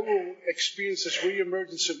is I will experience this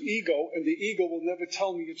reemergence of ego, and the ego will never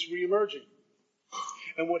tell me it's reemerging.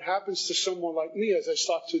 And what happens to someone like me as I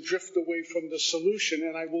start to drift away from the solution,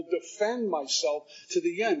 and I will defend myself to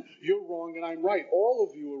the end. You're wrong and I'm right. All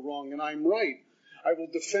of you are wrong and I'm right. I will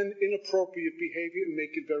defend inappropriate behavior and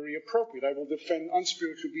make it very appropriate. I will defend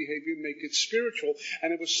unspiritual behavior and make it spiritual.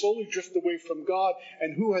 And I will slowly drift away from God.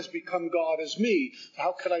 And who has become God as me?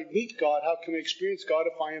 How can I meet God? How can I experience God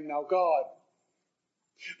if I am now God?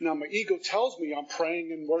 Now, my ego tells me I'm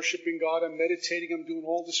praying and worshiping God, I'm meditating, I'm doing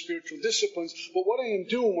all the spiritual disciplines, but what I am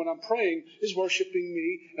doing when I'm praying is worshiping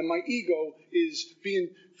me, and my ego is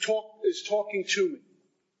talking to me.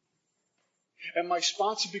 And my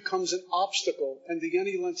sponsor becomes an obstacle, and the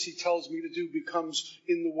any lengths he tells me to do becomes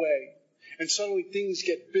in the way. And suddenly things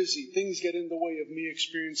get busy, things get in the way of me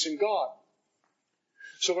experiencing God.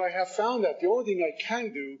 So what I have found that the only thing I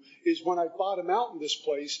can do is when I bottom out in this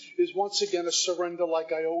place is once again a surrender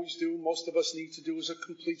like I always do. Most of us need to do is a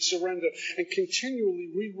complete surrender and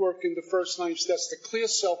continually rework in the first 9 steps to clear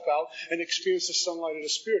self out and experience the sunlight of the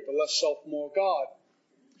Spirit, the less self, more God.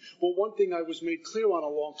 Well, one thing I was made clear on a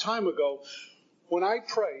long time ago, when I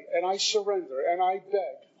pray and I surrender and I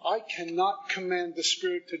beg, I cannot command the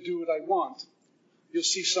Spirit to do what I want. You'll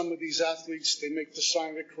see some of these athletes, they make the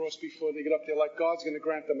sign of the cross before they get up there, like God's going to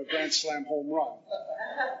grant them a grand slam home run.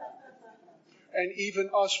 And even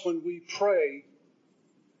us, when we pray,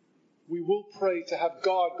 we will pray to have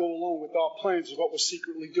God go along with our plans of what we're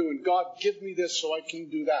secretly doing. God, give me this so I can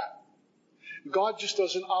do that. God just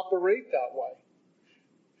doesn't operate that way.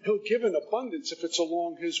 He'll give an abundance if it's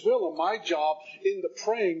along His will. And my job in the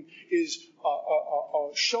praying is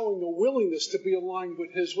showing a willingness to be aligned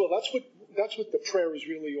with His will. That's what the prayer is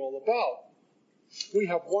really all about. We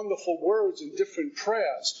have wonderful words and different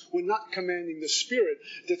prayers. We're not commanding the Spirit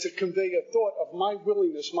to convey a thought of my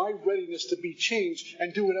willingness, my readiness to be changed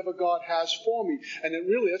and do whatever God has for me. And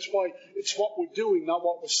that's why it's what we're doing, not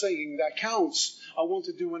what we're saying, that counts. I want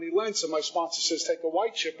to do any lengths, and my sponsor says take a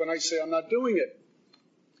white chip, and I say I'm not doing it.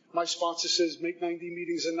 My sponsor says make 90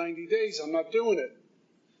 meetings in 90 days. I'm not doing it.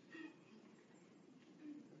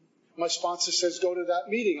 My sponsor says go to that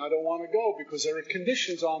meeting. I don't want to go because there are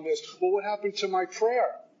conditions on this. Well, what happened to my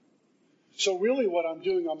prayer? So really what I'm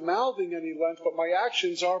doing, I'm mouthing any length, but my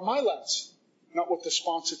actions are my lengths, not what the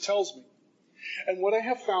sponsor tells me. And what I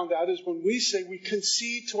have found out is when we say we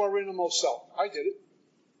concede to our innermost self, I did it,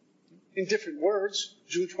 in different words,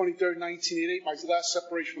 June 23rd, 1988, my last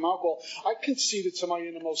separation from alcohol, I conceded to my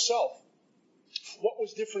innermost self. What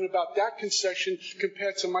was different about that concession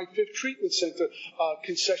compared to my 5th treatment center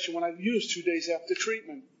concession when I used 2 days after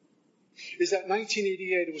treatment? Is that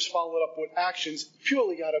 1988 it was followed up with actions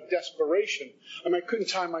purely out of desperation. I mean, I couldn't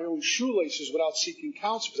tie my own shoelaces without seeking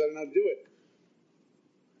counsel because I didn't know how to do it.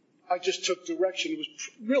 I just took direction. It was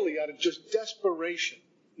really out of just desperation,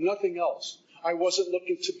 nothing else. I wasn't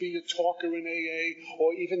looking to be a talker in AA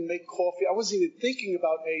or even make coffee. I wasn't even thinking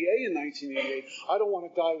about AA in 1988. I don't want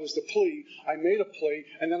to die was the plea. I made a plea,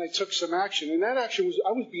 and then I took some action. And that action was,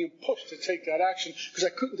 I was being pushed to take that action because I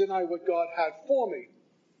couldn't deny what God had for me.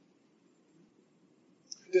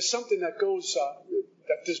 There's something that goes,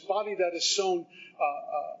 that this body that is sown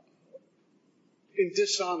in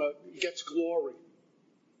dishonor gets glory.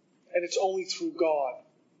 And it's only through God.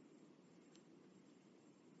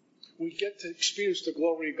 We get to experience the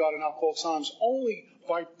glory of God in Alcoholics Anonymous only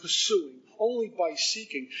by pursuing, only by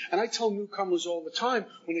seeking. And I tell newcomers all the time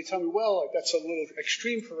when they tell me, well, that's a little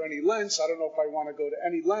extreme for any lengths. I don't know if I want to go to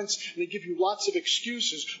any lengths. And they give you lots of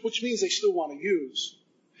excuses, which means they still want to use.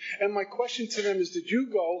 And my question to them is, did you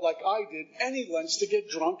go, like I did, any lengths to get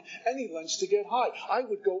drunk, any lengths to get high? I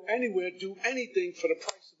would go anywhere, do anything for the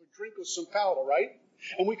price of a drink or some powder, right?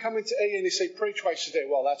 And we come into AA and they say, pray twice a day.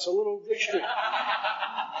 Well, that's a little extreme.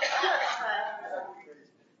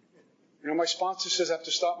 You know, my sponsor says I have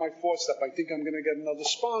to start my 4th step. I think I'm going to get another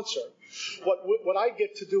sponsor. What I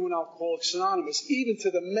get to do in Alcoholics Anonymous, even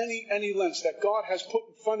to the any lengths that God has put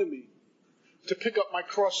in front of me to pick up my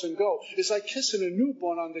cross and go, is like kissing a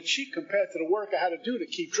newborn on the cheek compared to the work I had to do to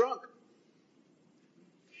keep drunk.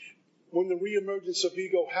 When the reemergence of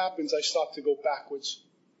ego happens, I start to go backwards,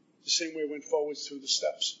 the same way I went forwards through the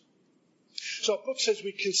steps. So our book says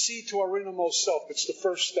we concede to our innermost self. It's the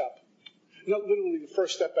first step. Not literally the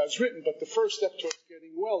first step as written, but the first step towards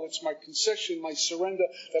getting well. It's my concession, my surrender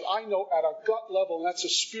that I know at a gut level, and that's a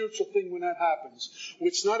spiritual thing when that happens.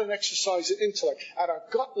 It's not an exercise of intellect. At a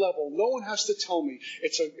gut level, no one has to tell me.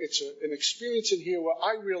 It's an experience in here where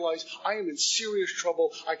I realize I am in serious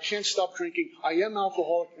trouble. I can't stop drinking. I am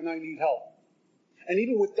alcoholic, and I need help. And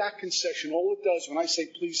even with that concession, all it does when I say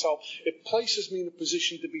please help, it places me in a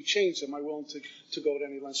position to be changed. Am I willing to go to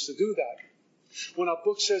any lengths to do that? When our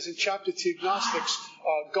book says in chapter to agnostics,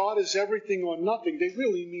 God is everything or nothing, they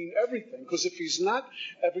really mean everything. Because if he's not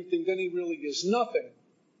everything, then he really is nothing.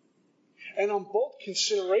 And on both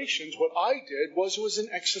considerations, what I did was an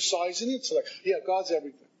exercise in intellect. Yeah, God's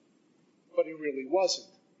everything. But he really wasn't,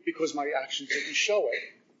 because my actions didn't show it.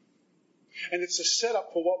 And it's a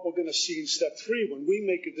setup for what we're going to see in step 3 when we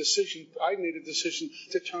make a decision. I made a decision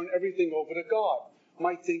to turn everything over to God,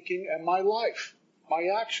 my thinking and my life, my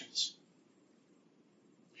actions.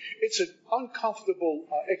 It's an uncomfortable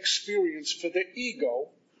experience for the ego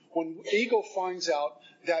when ego finds out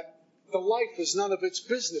that the life is none of its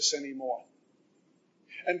business anymore.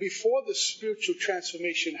 And before the spiritual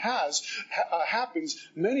transformation happens,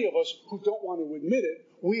 many of us who don't want to admit it,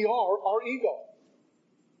 we are our ego.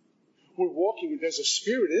 We're walking, there's a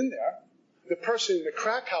spirit in there. The person in the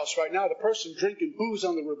crack house right now, the person drinking booze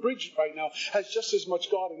on the bridge right now, has just as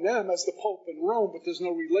much God in them as the Pope in Rome, but there's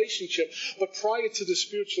no relationship. But prior to the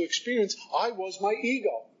spiritual experience, I was my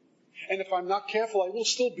ego. And if I'm not careful, I will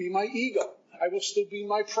still be my ego. I will still be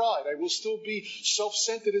my pride. I will still be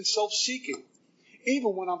self-centered and self-seeking.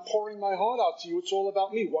 Even when I'm pouring my heart out to you, it's all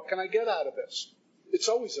about me. What can I get out of this? It's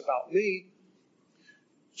always about me.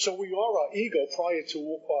 So we are our ego prior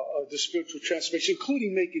to the spiritual transformation,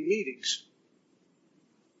 including making meetings.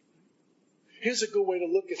 Here's a good way to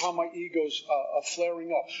look at how my ego's are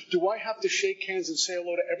flaring up. Do I have to shake hands and say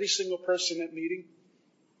hello to every single person at meeting?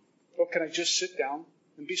 Or can I just sit down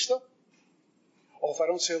and be still? Oh, if I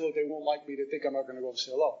don't say hello, they won't like me. They think I'm not going to go and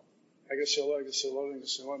say hello. I got to say hello, I got to say hello, I got to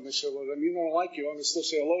say hello, and they say hello to them. You don't like you, I'm going to still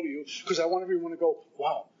say hello to you because I want everyone to go,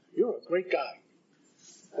 wow, you're a great guy.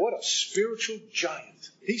 What a spiritual giant.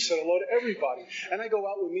 He said hello to everybody. And I go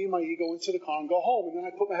out with me and my ego into the car and go home. And then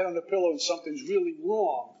I put my head on the pillow and something's really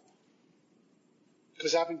wrong.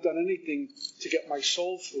 Because I haven't done anything to get my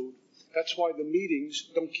soul food. That's why the meetings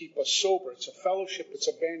don't keep us sober. It's a fellowship. It's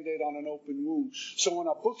a Band-Aid on an open wound. So when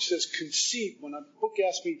a book says concede, when a book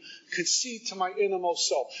asks me, concede to my innermost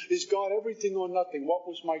self, is God everything or nothing? What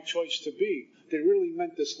was my choice to be? They really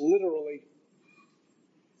meant this literally.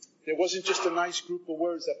 It wasn't just a nice group of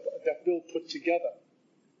words that Bill put together.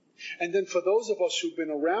 And then for those of us who've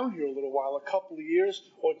been around here a little while, a couple of years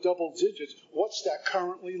or double digits, what's that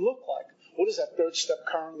currently look like? What does that third step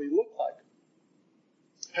currently look like?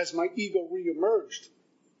 Has my ego reemerged?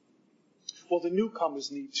 Well, the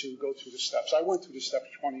newcomers need to go through the steps. I went through the steps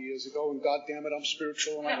 20 years ago, and God damn it, I'm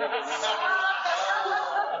spiritual, and I never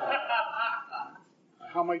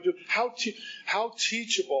How am I doing? How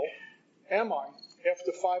teachable am I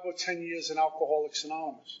after 5 or 10 years in Alcoholics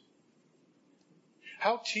Anonymous?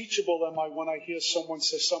 How teachable am I when I hear someone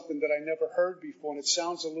say something that I never heard before, and it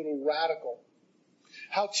sounds a little radical?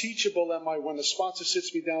 How teachable am I when the sponsor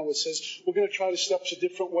sits me down and says, we're going to try the steps a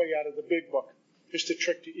different way out of the big book, just to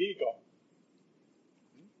trick the ego?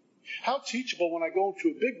 How teachable when I go into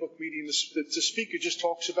a big book meeting, the speaker just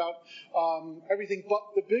talks about everything but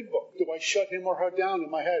the big book. Do I shut him or her down in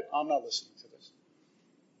my head? I'm not listening to this.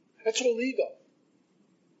 That's all ego.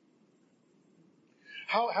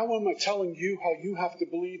 How am I telling you how you have to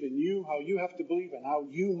believe in you, how you have to believe in, how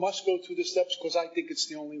you must go through the steps because I think it's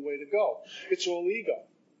the only way to go? It's all ego.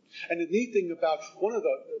 And the neat thing about one of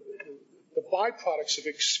the byproducts of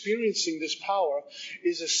experiencing this power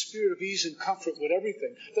is a spirit of ease and comfort with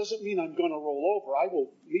everything. Doesn't mean I'm going to roll over. I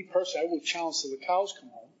will challenge till the cows come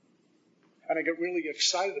home. And I get really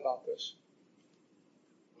excited about this.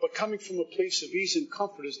 But coming from a place of ease and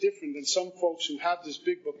comfort is different than some folks who have this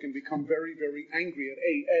big book and become very, very angry at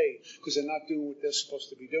AA because they're not doing what they're supposed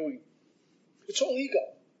to be doing. It's all ego,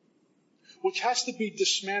 which has to be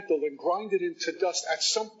dismantled and grinded into dust at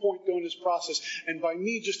some point during this process. And by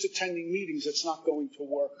me just attending meetings, it's not going to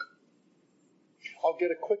work. I'll get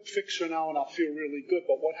a quick fix for now and I'll feel really good.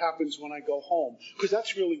 But what happens when I go home? Because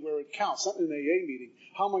that's really where it counts, not in an AA meeting.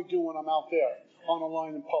 How am I doing when I'm out there? On a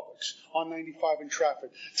line in Publix, on 95 in traffic,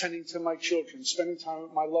 tending to my children, spending time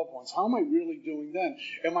with my loved ones. How am I really doing then?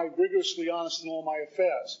 Am I rigorously honest in all my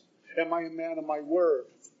affairs? Am I a man of my word?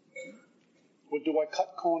 Or do I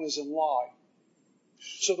cut corners and lie?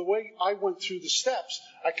 So the way I went through the steps,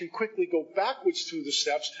 I can quickly go backwards through the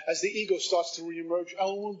steps as the ego starts to reemerge. I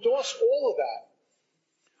will endorse all of that.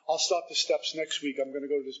 I'll start the steps next week. I'm going to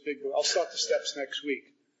go to this big book. I'll start the steps next week.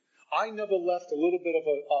 I never left a little bit of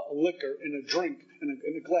a liquor in a drink,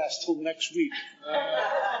 in a glass, till next week.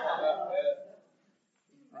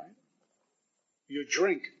 Right? You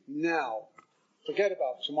drink now. Forget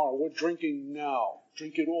about tomorrow. We're drinking now.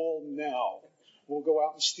 Drink it all now. We'll go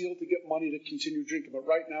out and steal to get money to continue drinking. But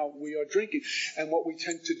right now, we are drinking. And what we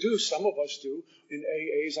tend to do, some of us do, in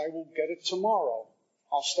AAs, I will get it tomorrow.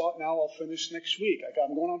 I'll start now. I'll finish next week.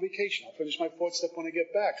 I'm going on vacation. I'll finish my fourth step when I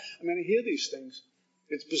get back. I'm going to hear these things.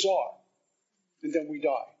 It's bizarre. And then we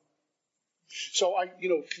die. So I,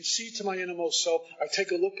 concede to my innermost self. I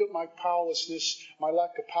take a look at my powerlessness, my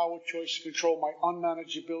lack of power, choice, control, my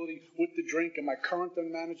unmanageability with the drink, and my current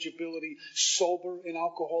unmanageability sober in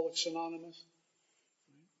Alcoholics Anonymous.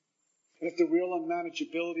 And if the real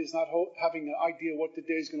unmanageability is not having an idea what the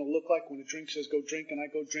day is going to look like when the drink says go drink, and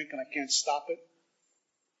I go drink, and I can't stop it.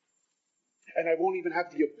 And I won't even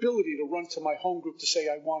have the ability to run to my home group to say,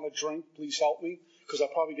 I want a drink, please help me. Because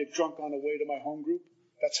I'll probably get drunk on the way to my home group.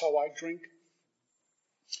 That's how I drink.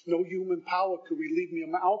 No human power could relieve me of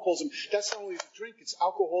my alcoholism. That's not only the drink, it's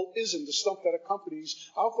alcoholism, the stuff that accompanies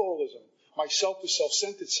alcoholism. My selfish,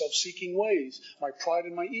 self-centered, self-seeking ways, my pride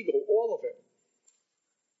and my ego, all of it.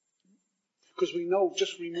 Because we know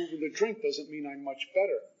just removing the drink doesn't mean I'm much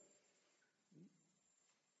better.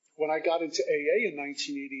 When I got into AA in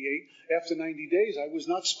 1988, after 90 days, I was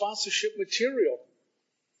not sponsorship material.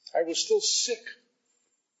 I was still sick.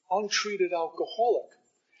 Untreated alcoholic.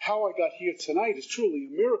 How I got here tonight is truly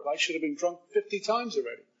a miracle. I should have been drunk 50 times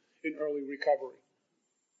already in early recovery.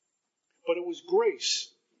 But it was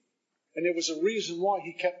grace. And there was a reason why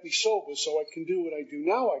he kept me sober, so I can do what I do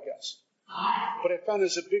now, I guess. But I found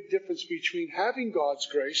there's a big difference between having God's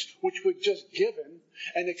grace, which we're just given,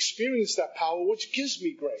 and experience that power, which gives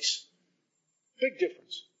me grace. Big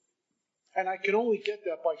difference. And I can only get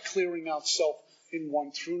that by clearing out self in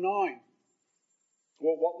 1 through 9.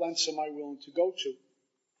 Well, what lengths am I willing to go to?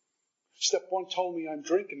 Step 1 told me I'm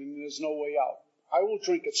drinking and there's no way out. I will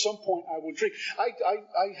drink. At some point, I will drink. I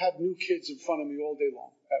have new kids in front of me all day long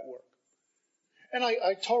at work. And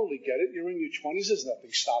I totally get it. You're in your 20s. There's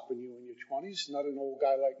nothing stopping you in your 20s. Not an old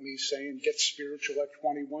guy like me saying, get spiritual at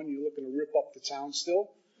 21. You're looking to rip up the town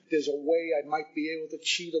still. There's a way I might be able to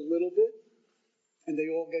cheat a little bit. And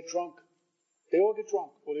they all get drunk. They all get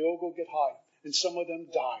drunk, or they all go get high. And some of them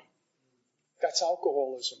die. That's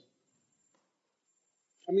alcoholism.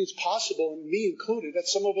 I mean, it's possible, and me included, that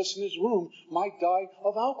some of us in this room might die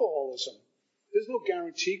of alcoholism. There's no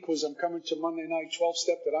guarantee because I'm coming to Monday night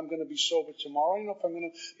 12-step that I'm going to be sober tomorrow. I don't know if I'm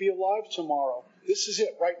going to be alive tomorrow. This is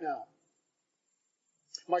it right now.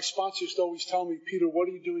 My sponsor used to always tell me, Peter, what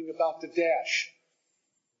are you doing about the dash?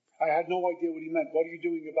 I had no idea what he meant. What are you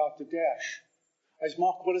doing about the dash? I said,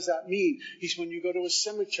 Mark, what does that mean? He said, when you go to a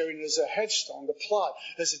cemetery and there's a headstone, the plot,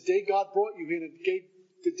 there's the day God brought you here and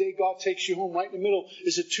the day God takes you home, right in the middle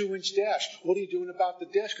is a 2-inch dash. What are you doing about the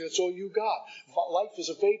dash? Because that's all you got. Life is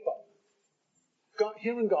a vapor. Gone,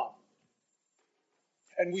 here and gone.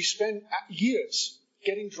 And we spend years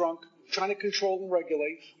getting drunk, trying to control and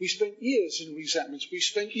regulate. We spend years in resentments. We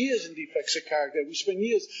spend years in defects of character. We spend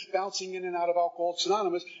years bouncing in and out of Alcoholics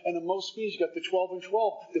Anonymous. And in most meetings, you got the 12 and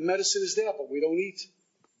 12. The medicine is there, but we don't eat.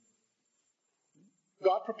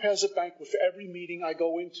 God prepares a banquet for every meeting I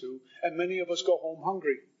go into, and many of us go home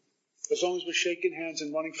hungry. As long as we're shaking hands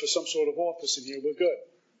and running for some sort of office in here, we're good.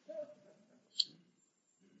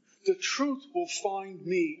 The truth will find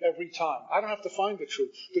me every time. I don't have to find the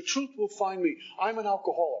truth. The truth will find me. I'm an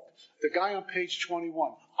alcoholic. The guy on page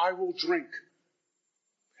 21. I will drink.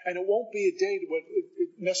 And it won't be a day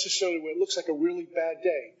necessarily where it looks like a really bad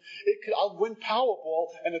day. I'll win Powerball,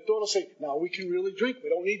 and the thought will say, now we can really drink. We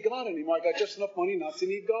don't need God anymore. I got just enough money not to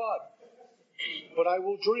need God. But I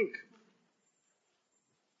will drink.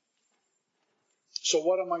 So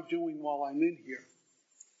what am I doing while I'm in here?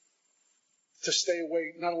 To stay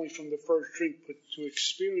away not only from the first drink, but to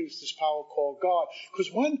experience this power called God.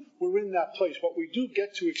 Because when we're in that place, what we do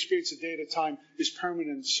get to experience a day at a time is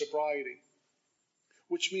permanent sobriety.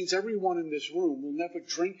 Which means everyone in this room will never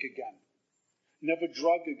drink again, never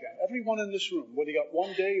drug again. Everyone in this room, whether you got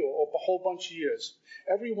one day or a whole bunch of years,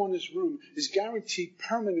 everyone in this room is guaranteed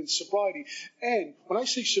permanent sobriety. And when I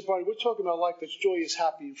say sobriety, we're talking about a life that's joyous,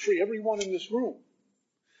 happy, and free. Everyone in this room.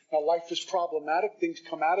 Now, life is problematic. Things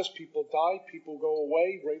come at us. People die. People go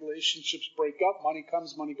away. Relationships break up. Money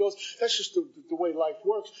comes, money goes. That's just the way life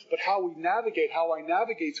works. But how I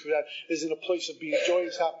navigate through that is in a place of being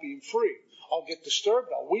joyous, happy, and free. I'll get disturbed.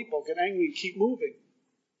 I'll weep. I'll get angry and keep moving.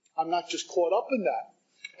 I'm not just caught up in that.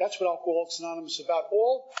 That's what Alcoholics Anonymous is about.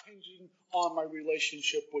 All hinging on my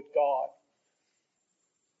relationship with God.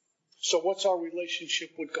 So what's our relationship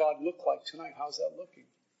with God look like tonight? How's that looking?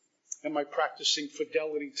 Am I practicing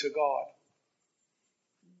fidelity to God?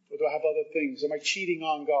 Or do I have other things? Am I cheating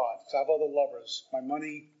on God? Do I have other lovers? My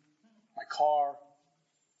money, my car,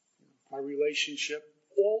 my relationship?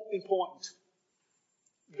 All important.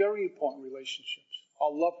 Very important relationships.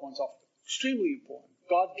 Our loved ones are extremely important.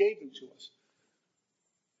 God gave them to us.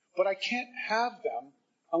 But I can't have them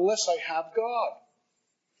unless I have God.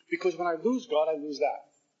 Because when I lose God, I lose that.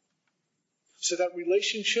 So that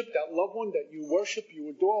relationship, that loved one that you worship, you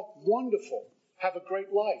adore, wonderful. Have a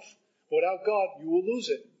great life. Without God, you will lose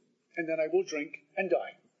it. And then I will drink and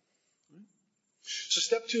die. So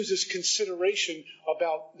step 2 is this consideration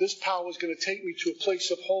about this power is going to take me to a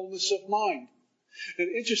place of wholeness of mind.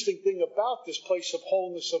 An interesting thing about this place of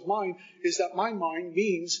wholeness of mind is that my mind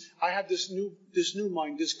means I have this new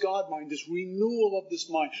mind, this God mind, this renewal of this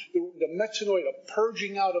mind, the metanoia, a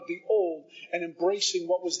purging out of the old and embracing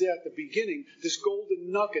what was there at the beginning, this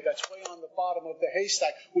golden nugget that's way on the bottom of the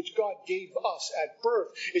haystack, which God gave us at birth.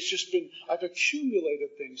 It's just been, I've accumulated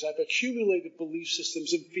things. I've accumulated belief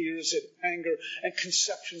systems and fears and anger and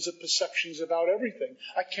conceptions and perceptions about everything.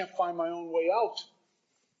 I can't find my own way out.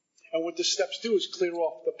 And what the steps do is clear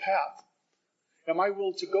off the path. Am I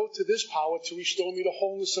willing to go to this power to restore me to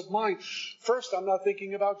wholeness of mind? First, I'm not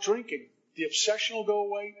thinking about drinking. The obsession will go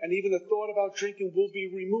away, and even the thought about drinking will be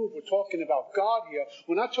removed. We're talking about God here.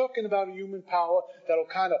 We're not talking about a human power that'll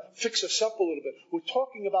kind of fix us up a little bit. We're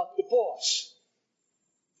talking about the boss.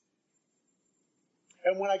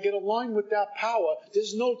 And when I get aligned with that power,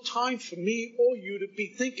 there's no time for me or you to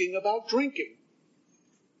be thinking about drinking.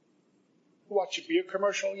 Watch a beer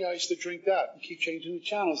commercial? Yeah, I used to drink that. You keep changing the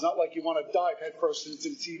channels. Not like you want to dive headfirst into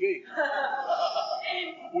the TV.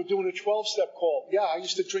 We're doing a 12-step call. Yeah, I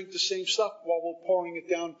used to drink the same stuff while we're pouring it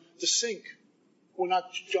down the sink. We're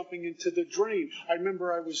not jumping into the drain. I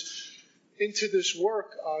remember I was into this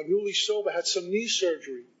work, newly sober, had some knee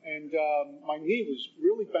surgery. And my knee was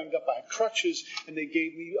really banged up. I had crutches, and they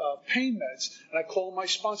gave me pain meds. And I called my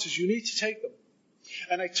sponsors, you need to take them.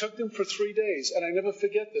 And I took them for 3 days, and I never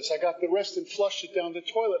forget this. I got the rest and flushed it down the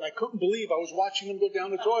toilet, and I couldn't believe I was watching them go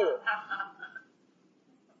down the toilet.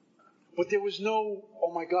 But there was no,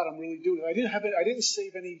 oh my God, I'm really doing it. I didn't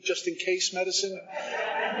save any just-in-case medicine.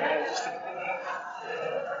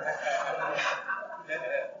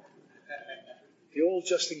 The old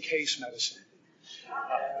just-in-case medicine.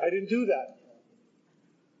 I didn't do that.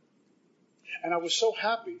 And I was so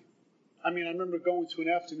happy. I remember going to an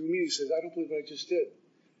afternoon meeting and says, I don't believe what I just did.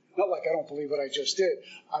 Not like I don't believe what I just did.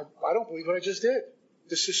 I don't believe what I just did.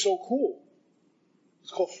 This is so cool.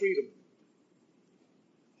 It's called freedom.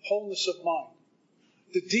 Wholeness of mind.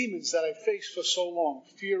 The demons that I faced for so long,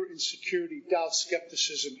 fear, insecurity, doubt,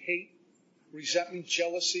 skepticism, hate, resentment,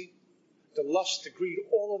 jealousy, the lust, the greed,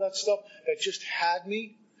 all of that stuff that just had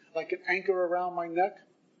me like an anchor around my neck.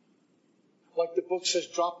 Like the book says,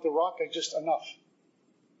 drop the rock, enough.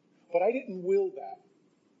 But I didn't will that.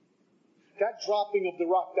 That dropping of the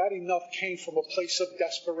rock, that enough came from a place of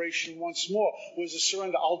desperation once more. Was a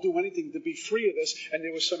surrender. I'll do anything to be free of this. And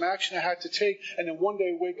there was some action I had to take. And then one day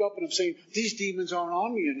I wake up and I'm saying, these demons aren't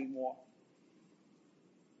on me anymore.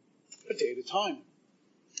 A day at a time.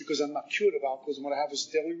 Because I'm not cured of alcoholism. What I have is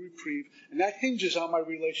daily reprieve. And that hinges on my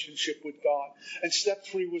relationship with God. And step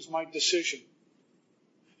 3 was my decision.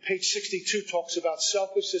 Page 62 talks about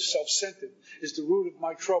selfishness, self-centered, is the root of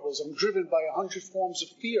my troubles. I'm driven by 100 forms of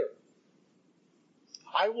fear.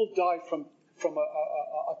 I will die from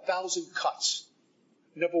 1,000 cuts,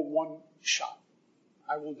 never one shot.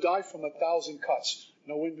 I will die from 1,000 cuts.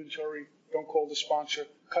 No inventory, don't call the sponsor,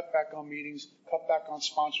 cut back on meetings, cut back on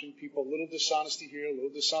sponsoring people, a little dishonesty here, a little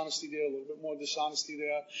dishonesty there, a little bit more dishonesty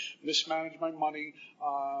there, mismanage my money,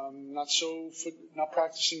 not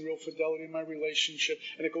practicing real fidelity in my relationship,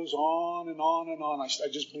 and it goes on and on and on. I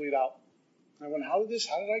just bleed out. I went, how did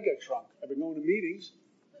I get drunk? I've been going to meetings.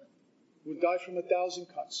 Would die from 1,000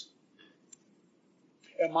 cuts.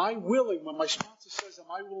 Am I willing, when my sponsor says,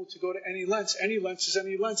 am I willing to go to any lengths? Any lengths is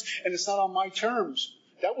any lengths, and it's not on my terms.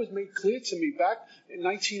 That was made clear to me back in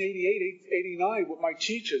 1988, 89 with my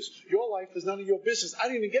teachers. Your life is none of your business. I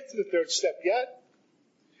didn't even get to the 3rd step yet.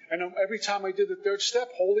 And every time I did the 3rd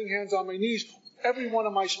step, holding hands on my knees, every one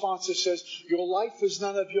of my sponsors says, your life is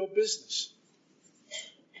none of your business.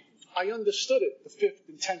 I understood it the 5th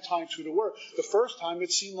and 10th time through the work. The first time it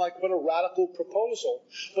seemed like what a radical proposal.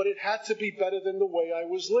 But it had to be better than the way I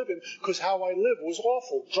was living, because how I lived was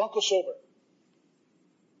awful, drunk or sober.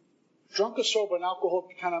 Drunk or sober, an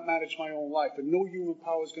alcoholic cannot manage my own life, and no human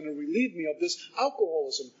power is going to relieve me of this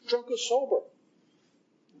alcoholism, drunk or sober.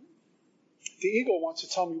 The ego wants to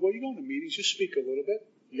tell me, well, you go to meetings, you speak a little bit.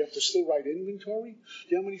 You have to still write inventory. Do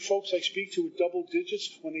you know how many folks I speak to with double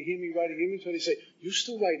digits, when they hear me writing inventory, they say, you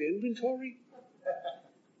still write inventory?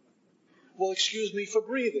 Well, excuse me for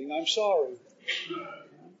breathing. I'm sorry.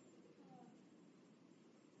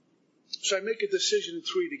 So I make a decision in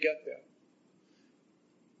 3 to get there.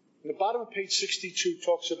 And the bottom of page 62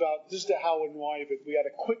 talks about, this is the how and why of it. We had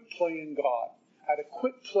to quit playing God. I had to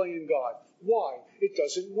quit playing God. Why? It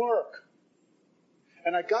doesn't work.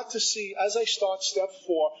 And I got to see, as I start step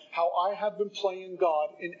 4, how I have been playing God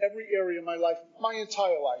in every area of my life, my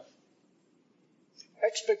entire life.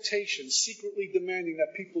 Expectations, secretly demanding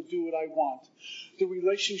that people do what I want. The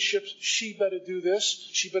relationships, she better do this.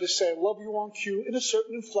 She better say, I love you on cue, in a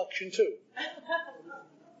certain inflection too.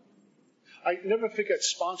 I never forget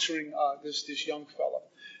sponsoring this young fella.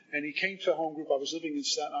 And he came to home group. I was living in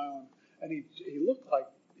Staten Island. And he looked like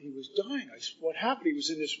he was dying. I said, what happened? He was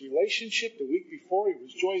in this relationship the week before. He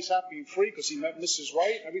was joyous, happy, and free because he met Mrs.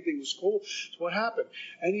 Wright. Everything was cool. So what happened?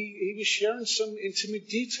 And he was sharing some intimate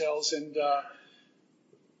details. And,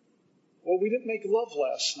 we didn't make love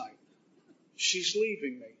last night. She's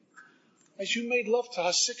leaving me. As you made love to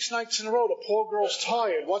her 6 nights in a row, the poor girl's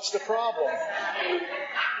tired. What's the problem?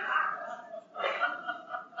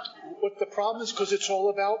 What the problem is, because it's all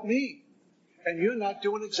about me. And you're not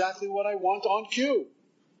doing exactly what I want on cue.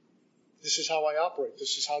 This is how I operate.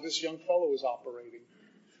 This is how this young fellow is operating.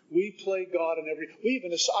 We play God in every...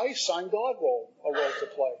 I assign God a role to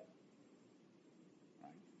play.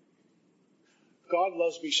 Right? God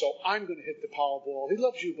loves me, so I'm going to hit the Powerball. He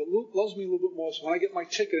loves you, but loves me a little bit more. So when I get my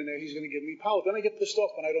ticket in there, he's going to give me power. Then I get pissed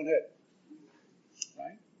off when I don't hit.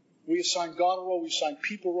 Right? We assign God a role, we assign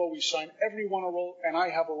people a role, we assign everyone a role, and I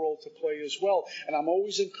have a role to play as well. And I'm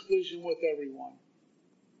always in collision with everyone.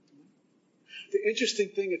 The interesting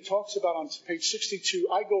thing it talks about on page 62,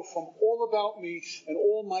 I go from all about me and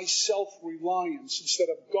all my self-reliance instead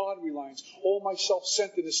of God-reliance, all my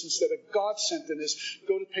self-centeredness instead of God-centeredness.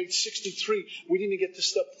 Go to page 63. We didn't even get to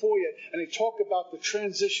step 4 yet. And they talk about the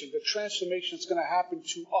transition, the transformation that's going to happen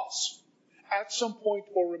to us at some point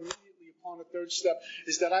or immediately upon the third step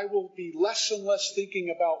is that I will be less and less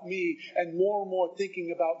thinking about me and more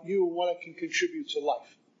thinking about you and what I can contribute to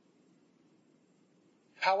life.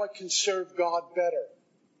 How I can serve God better.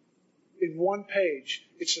 In one page,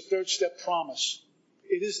 it's the third step promise.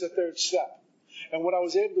 It is the third step. And what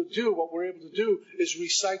we're able to do is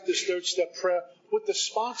recite this third step prayer with the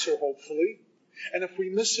sponsor, hopefully. And if we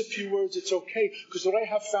miss a few words, it's okay. Because what I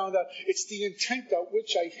have found out, it's the intent at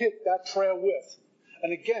which I hit that prayer with.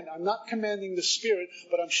 And again, I'm not commanding the Spirit,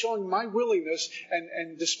 but I'm showing my willingness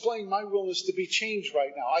and displaying my willingness to be changed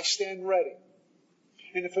right now. I stand ready.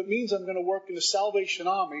 And if it means I'm going to work in the Salvation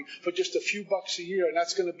Army for just a few bucks a year, and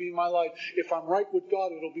that's going to be my life, if I'm right with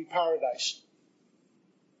God, it'll be paradise.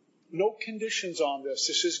 No conditions on this.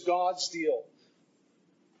 This is God's deal.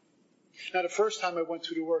 Now, the first time I went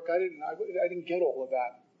to the work, I didn't get all of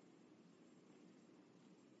that.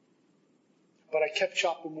 But I kept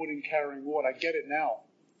chopping wood and carrying wood. I get it now.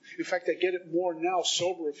 In fact, I get it more now,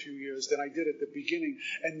 sober a few years, than I did at the beginning.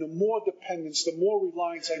 And the more dependence, the more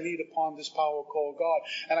reliance I need upon this power called God.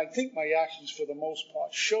 And I think my actions, for the most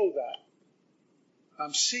part, show that.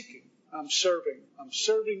 I'm seeking. I'm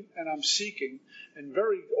serving, and I'm seeking. And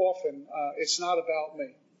very often, it's not about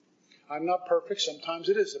me. I'm not perfect. Sometimes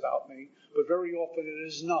it is about me, but very often it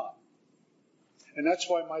is not. And that's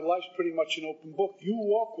why my life's pretty much an open book. You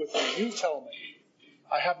walk with me. You tell me.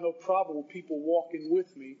 I have no problem with people walking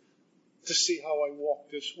with me to see how I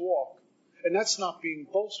walk this walk. And that's not being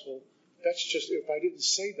boastful. That's just, if I didn't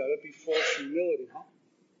say that, it'd be false humility, huh?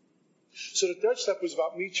 So the third step was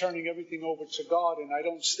about me turning everything over to God, and I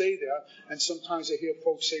don't stay there. And sometimes I hear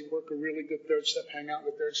folks say, work a really good third step, hang out in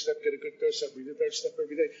the third step, get a good third step, read the third step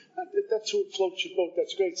every day. That's what floats your boat.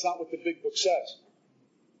 That's great. It's not what the big book says.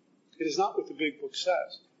 It is not what the big book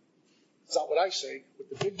says. It's not what I say. What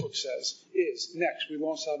the big book says is, next, we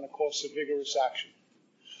launch out on the course of vigorous action.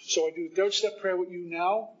 So I do the third step prayer with you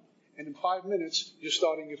now, and in 5 minutes, you're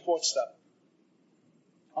starting your fourth step.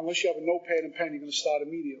 Unless you have a notepad and pen, you're going to start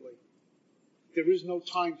immediately. There is no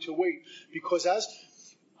time to wait, because as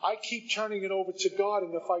I keep turning it over to God,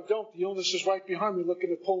 and if I don't, the illness is right behind me looking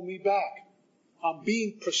to pull me back. I'm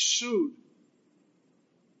being pursued.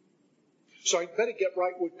 So I better get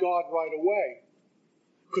right with God right away,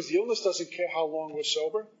 because the illness doesn't care how long we're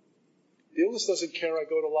sober. The illness doesn't care I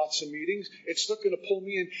go to lots of meetings. It's looking to pull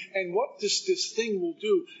me in. And what this thing will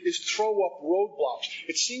do is throw up roadblocks.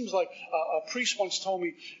 It seems like a priest once told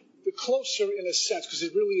me, the closer, in a sense, because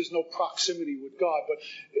there really is no proximity with God, but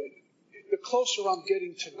the closer I'm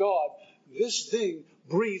getting to God, this thing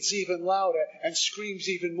breathes even louder and screams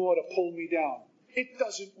even more to pull me down. It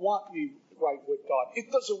doesn't want me right with God.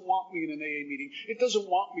 It doesn't want me in an AA meeting. It doesn't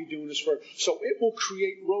want me doing this work. So it will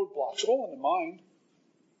create roadblocks, all in the mind.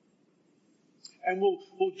 And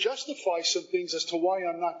we'll justify some things as to why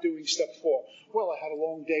I'm not doing step 4. Well, I had a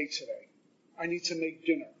long day today. I need to make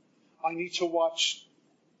dinner. I need to watch,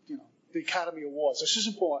 the Academy Awards. This is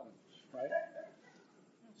important, right?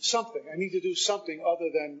 Something. I need to do something other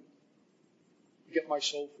than get my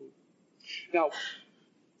soul food. Now,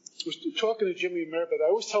 I was talking to Jimmy and Maribeth. I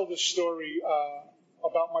always tell this story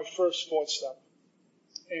about my first fourth step.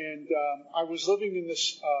 And I was living in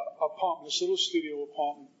this apartment, this little studio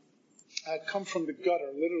apartment. I had come from the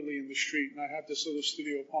gutter, literally in the street, and I had this little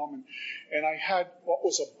studio apartment. And I had what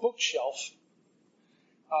was a bookshelf.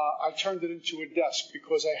 I turned it into a desk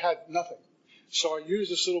because I had nothing. So I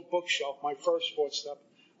used this little bookshelf, my first fourth step,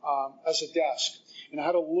 as a desk. And I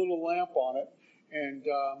had a little lamp on it, and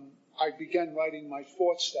I began writing my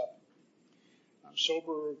fourth step. I'm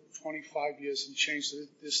sober 25 years and change, so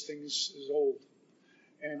this thing is old.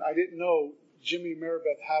 And I didn't know Jimmy and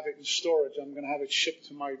Maribeth have it in storage. I'm going to have it shipped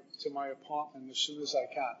to my apartment as soon as I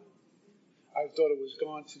can. I thought it was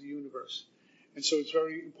gone to the universe. And so it's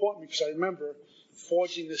very important because I remember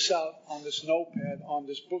forging this out on this notepad on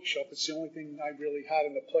this bookshelf. It's the only thing I really had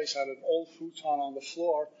in the place. I had an old futon on the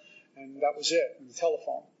floor, and that was it, and the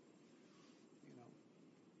telephone.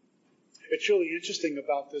 It's really interesting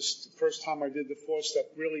about this. The first time I did the fourth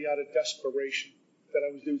step, really out of desperation that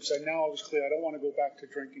I was doing, because now I was clear. I don't want to go back to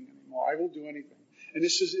drinking anymore. I will do anything. And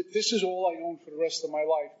if this is all I own for the rest of my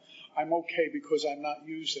life, I'm okay because I'm not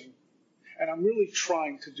using. And I'm really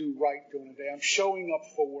trying to do right during the day. I'm showing up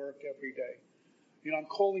for work every day. I'm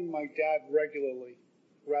calling my dad regularly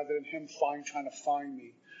rather than him trying to find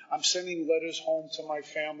me. I'm sending letters home to my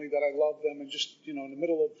family that I love them, and just, in the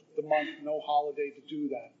middle of the month, no holiday, to do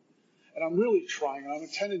that. And I'm really trying. I'm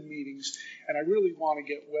attending meetings, and I really want to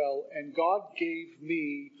get well. And God gave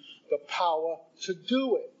me the power to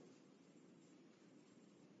do it.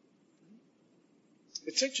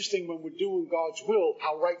 It's interesting when we're doing God's will,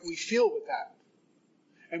 how right we feel with that.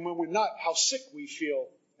 And when we're not, how sick we feel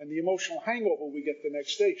and the emotional hangover we get the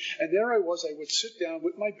next day. And there I was. I would sit down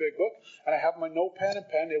with my big book, and I have my notepad and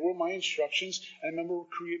pen. There were my instructions. And I remember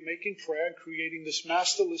making prayer and creating this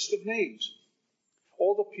master list of names.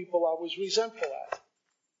 All the people I was resentful at.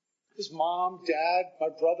 His mom, dad, my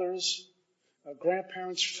brothers,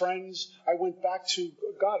 grandparents, friends. I went back to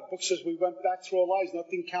God. The book says we went back through our lives.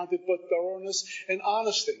 Nothing counted but thoroughness and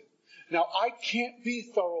honesty. Now, I can't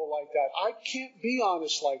be thorough like that. I can't be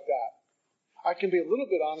honest like that. I can be a little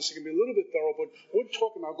bit honest. I can be a little bit thorough. But we're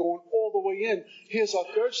talking about going all the way in. Here's our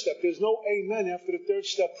third step. There's no amen after the third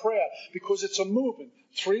step prayer because it's a movement.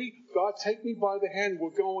 3, God, take me by the hand.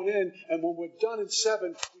 We're going in. And when we're done in 7,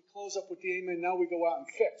 we close up with the amen. Now we go out and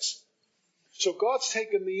fix. So God's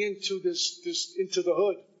taken me into into the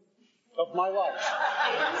hood of my life.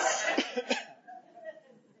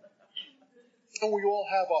 And we all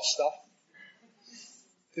have our stuff.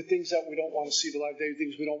 The things that we don't want to see the light of day, the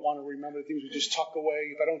things we don't want to remember, the things we just tuck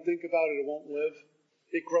away. If I don't think about it, it won't live.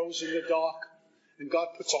 It grows in the dark, and God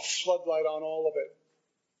puts a floodlight on all of it.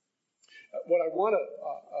 What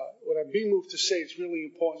I'm being moved to say, it's really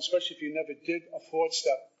important, especially if you never did a 4th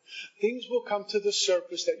step. Things will come to the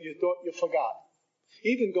surface that you thought you forgot.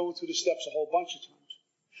 Even going through the steps a whole bunch of times.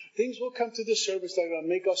 Things will come to the surface that are going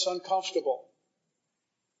to make us uncomfortable.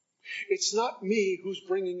 It's not me who's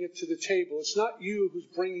bringing it to the table. It's not you who's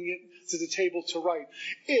bringing it to the table to write.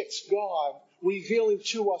 It's God revealing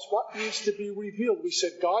to us what needs to be revealed. We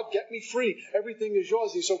said, God, get me free. Everything is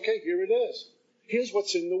yours. He's okay. Here it is. Here's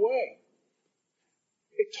what's in the way.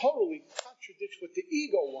 It totally contradicts what the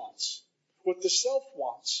ego wants, what the self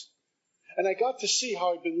wants. And I got to see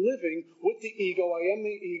how I've been living with the ego. I am the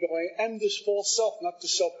ego. I am this false self, not the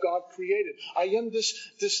self God created. I am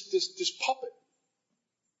this puppet.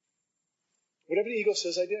 Whatever the ego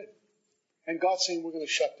says, I did. And God's saying, we're going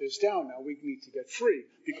to shut this down now. We need to get free.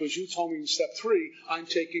 Because you told me in step 3, I'm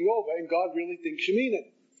taking over. And God really thinks you mean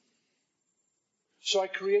it. So I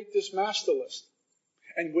create this master list.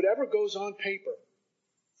 And whatever goes on paper,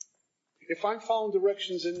 if I'm following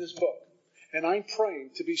directions in this book, and I'm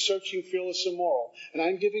praying to be searching, fearless, and moral, and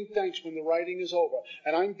I'm giving thanks when the writing is over,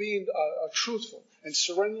 and I'm being truthful and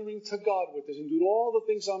surrendering to God with this and doing all the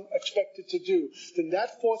things I'm expected to do, then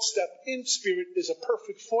that 4th step in spirit is a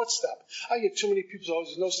perfect 4th step. I hear too many people say, oh,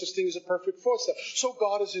 there's no such thing as a perfect 4th step. So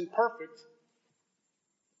God is imperfect.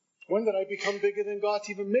 When did I become bigger than God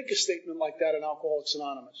to even make a statement like that in Alcoholics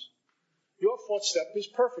Anonymous? Your 4th step is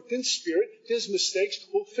perfect. In spirit, there's mistakes.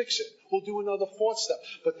 We'll fix it. We'll do another 4th step.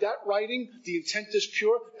 But that writing, the intent is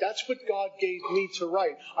pure. That's what God gave me to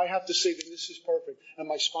write. I have to say that this is perfect. And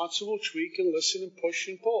my sponsor will tweak and listen and push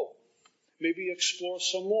and pull. Maybe explore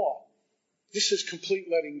some more. This is complete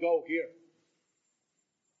letting go here.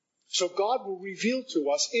 So God will reveal to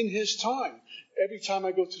us in His time. Every time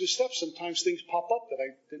I go to the steps, sometimes things pop up that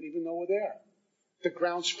I didn't even know were there. The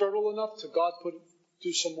ground's fertile enough to God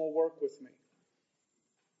do some more work with me.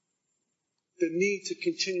 The need to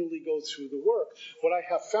continually go through the work. What I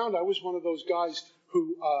have found, I was one of those guys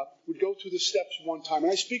who would go through the steps one time.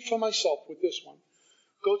 And I speak for myself with this one.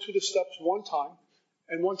 Go through the steps one time,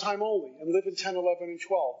 and one time only, and live in 10, 11, and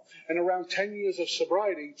 12. And around 10 years of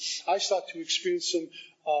sobriety, I start to experience some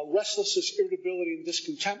restlessness, irritability, and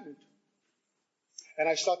discontentment. And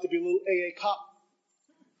I start to be a little AA cop.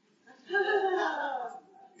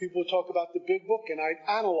 People would talk about the big book, and I'd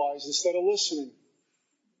analyze instead of listening.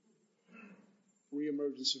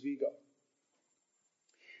 Reemergence of ego.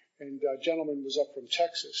 And a gentleman was up from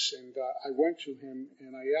Texas, and I went to him,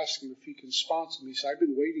 and I asked him if he can sponsor me. He said, I've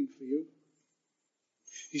been waiting for you.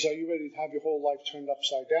 He said, are you ready to have your whole life turned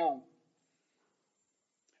upside down?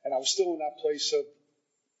 And I was still in that place of,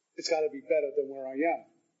 it's got to be better than where I am.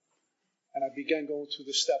 And I began going through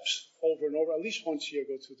the steps over and over. At least once a year,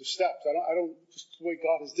 go through the steps. I don't just the way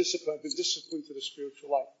God has disciplined. I've been disciplined to the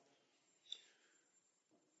spiritual life.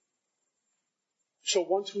 So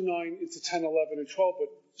 1 through 9 into 10, 11, and 12. But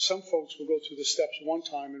some folks will go through the steps one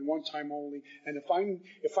time and one time only. And if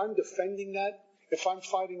I'm defending that, if I'm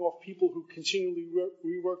fighting off people who continually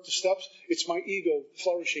rework the steps, it's my ego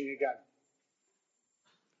flourishing again.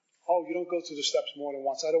 Oh, you don't go through the steps more than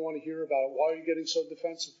once. I don't want to hear about it. Why are you getting so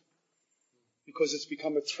defensive? Because it's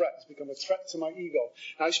become a threat. It's become a threat to my ego.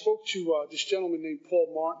 And I spoke to this gentleman named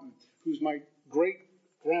Paul Martin, who's my great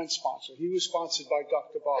grand sponsor. He was sponsored by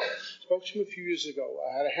Dr. Bob. Spoke to him a few years ago.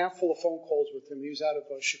 I had a handful of phone calls with him. He was out of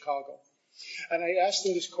Chicago. And I asked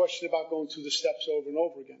him this question about going through the steps over and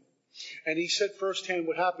over again. And he said firsthand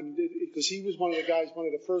what happened, because he was one of the guys, one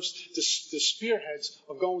of the first, the spearheads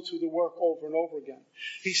of going through the work over and over again.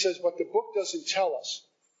 He says, what the book doesn't tell us,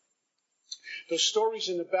 those stories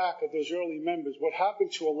in the back of those early members, what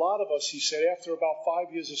happened to a lot of us, he said, after about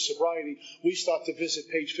 5 years of sobriety, we start to visit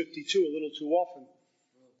page 52 a little too often.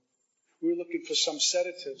 We were looking for some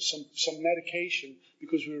sedative, some medication,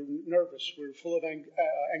 because we were nervous. We were full of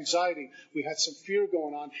anxiety. We had some fear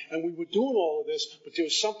going on, and we were doing all of this, but there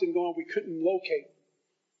was something going on we couldn't locate.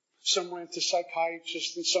 Some went to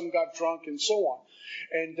psychiatrists, and some got drunk, and so on.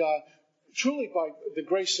 And truly, by the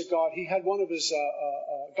grace of God, he had one of his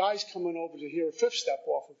guys coming over to hear a fifth step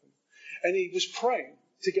off of him. And he was praying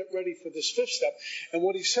to get ready for this fifth step. And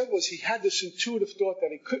what he said was he had this intuitive thought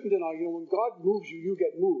that he couldn't deny. You know, when God moves you, you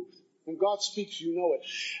get moved. When God speaks, you know it.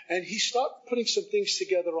 And he started putting some things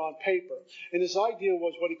together on paper. And his idea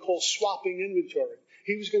was what he called swapping inventory.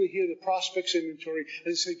 He was going to hear the prospects inventory,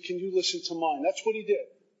 and he said, can you listen to mine? That's what he did.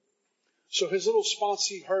 So his little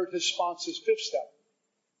sponsor heard his sponsor's fifth step.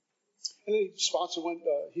 And then the sponsor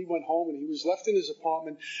he went home, and he was left in his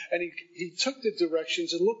apartment, and he took the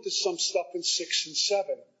directions and looked at some stuff in 6 and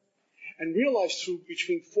 7. And realized through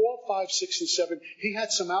between 4, 5, 6, and 7, he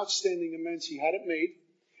had some outstanding amends he hadn't made.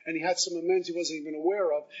 And he had some amends he wasn't even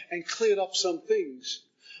aware of, and cleared up some things.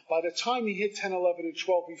 By the time he hit 10, 11, and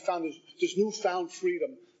 12, he found there's newfound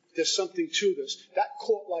freedom. There's something to this. That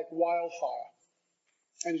caught like wildfire.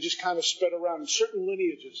 And it just kind of spread around. In certain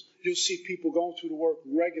lineages, you'll see people going through the work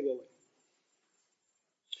regularly.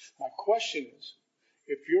 My question is,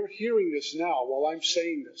 if you're hearing this now while I'm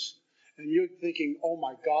saying this, and you're thinking, oh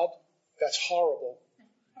my God, that's horrible,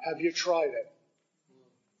 have you tried it?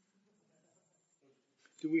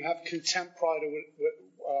 Do we have contempt prior to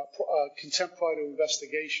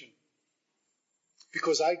investigation?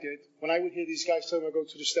 Because I did. When I would hear these guys tell me I go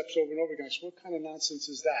through the steps over and over again, I said, what kind of nonsense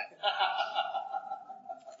is that?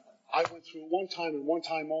 I went through it one time and one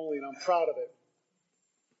time only, and I'm proud of it.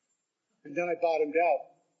 And then I bottomed out.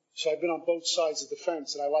 So I've been on both sides of the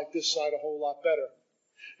fence, and I like this side a whole lot better.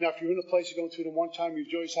 Now, if you're in a place you're going through them one time, you're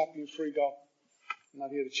joyous, happy, and free, go. I'm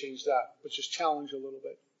not here to change that, but just challenge a little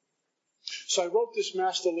bit. So I wrote this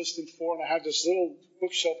master list in 4, and I had this little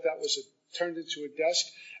bookshelf that was turned into a desk,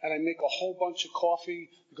 and I make a whole bunch of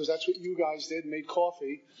coffee, because that's what you guys did, made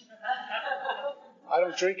coffee. I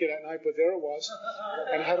don't drink it at night, but there it was.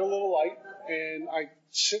 And I had a little light, and I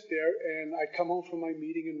sit there, and I come home from my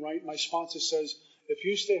meeting and write. My sponsor says, if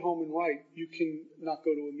you stay home and write, you can not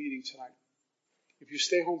go to a meeting tonight. If you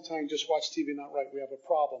stay home tonight and just watch TV and not write, we have a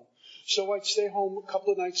problem. So I'd stay home a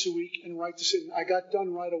couple of nights a week and write this in. I got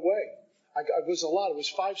done right away. It was a lot. It was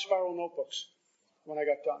 5 spiral notebooks when I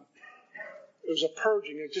got done. It was a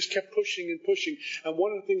purging. It just kept pushing and pushing. And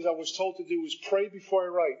one of the things I was told to do was pray before I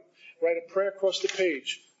write. Write a prayer across the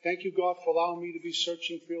page. Thank you, God, for allowing me to be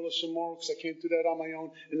searching, fearless, and moral, because I can't do that on my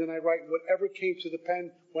own. And then I write whatever came to the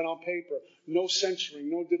pen went on paper. No censoring,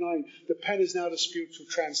 no denying. The pen is now the spiritual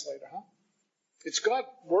translator, huh? It's God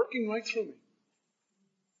working right through me.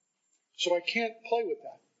 So I can't play with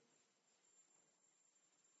that.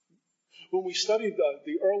 When we studied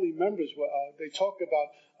the early members, they talk about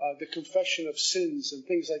the confession of sins and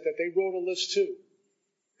things like that. They wrote a list too.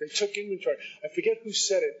 They took inventory. I forget who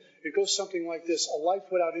said it. It goes something like this. A life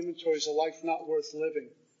without inventory is a life not worth living.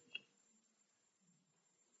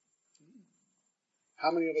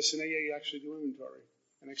 How many of us in AA actually do inventory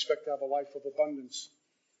and expect to have a life of abundance?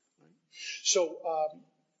 Right? So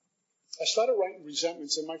I started writing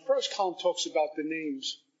resentments, and my first column talks about the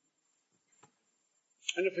names.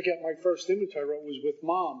 I never forget my first inventory I wrote was with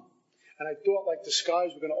Mom. And I thought like the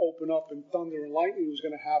skies were going to open up and thunder and lightning was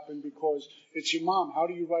going to happen because it's your mom. How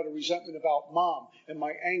do you write a resentment about Mom and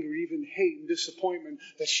my anger, even hate and disappointment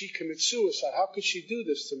that she commits suicide? How could she do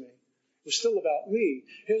this to me? It was still about me.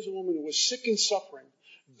 Here's a woman who was sick and suffering,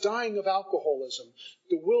 dying of alcoholism.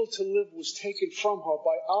 The will to live was taken from her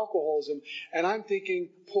by alcoholism. And I'm thinking,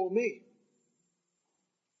 poor me.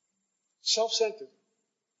 Self-centered.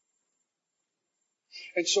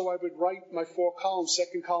 And so I would write my 4 columns.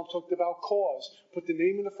 Second column talked about cause. Put the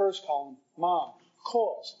name in the first column, Mom.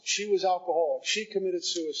 Cause. She was alcoholic. She committed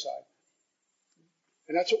suicide.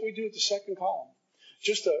 And that's what we do at the second column.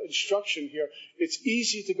 Just an instruction here. It's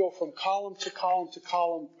easy to go from column to column to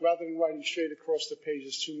column rather than writing straight across the page.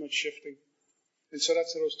 It's too much shifting. And so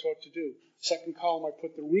that's what I was taught to do. Second column, I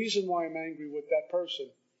put the reason why I'm angry with that person.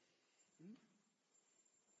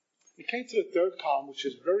 It came to the third column, which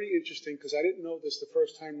is very interesting because I didn't know this the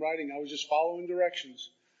first time writing. I was just following directions.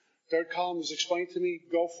 Third column is explained to me,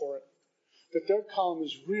 go for it. The third column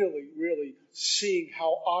is really, really seeing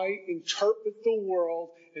how I interpret the world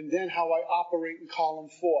and then how I operate in column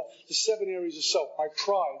 4. The 7 areas of self, my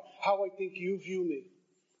pride, how I think you view me.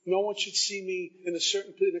 No one should see me in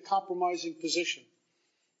a compromising position.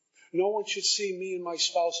 No one should see me and my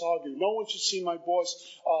spouse argue. No one should see my boss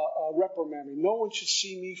reprimand me. No one should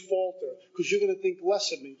see me falter because you're going to think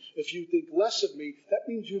less of me. If you think less of me, that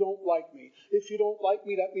means you don't like me. If you don't like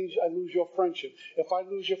me, that means I lose your friendship. If I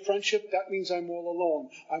lose your friendship, that means I'm all alone.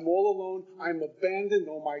 I'm all alone. I'm abandoned.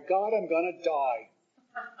 Oh my God, I'm going to die.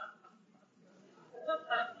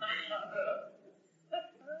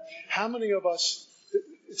 How many of us,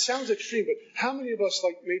 it sounds extreme, but how many of us,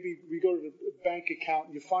 like maybe we go to the bank account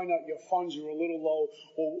and you find out your funds are a little low,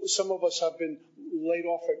 or some of us have been laid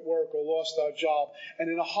off at work or lost our job, and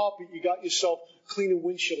in a heartbeat you got yourself cleaning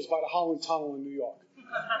windshields by the Holland Tunnel in New York.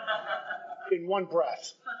 In one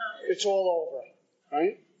breath. It's all over,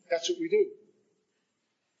 right? That's what we do.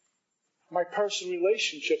 My personal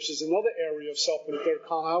relationships is another area of self in the third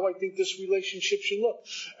column. How I think this relationship should look.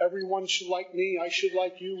 Everyone should like me. I should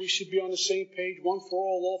like you. We should be on the same page. One for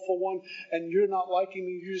all for one. And you're not liking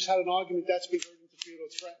me. You just had an argument. That's being hurt, interfered, or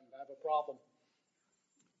threatened. I have a problem.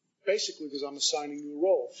 Basically, because I'm assigning you a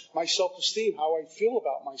role. My self-esteem, how I feel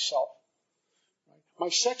about myself. Right? My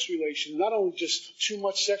sex relation, not only just too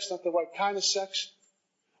much sex, not the right kind of sex,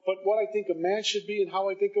 but what I think a man should be and how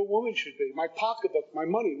I think a woman should be. My pocketbook, my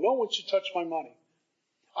money. No one should touch my money.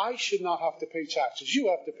 I should not have to pay taxes. You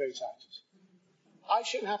have to pay taxes. I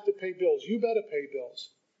shouldn't have to pay bills. You better pay bills.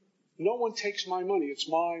 No one takes my money. It's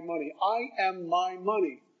my money. I am my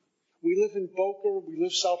money. We live in Boca. We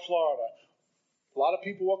live South Florida. A lot of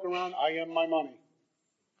people walk around, I am my money.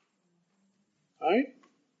 Right?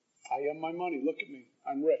 I am my money. Look at me.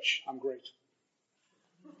 I'm rich. I'm great.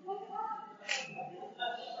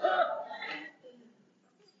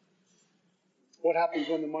 What happens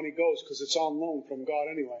when the money goes? Because it's on loan from God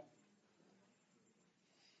anyway.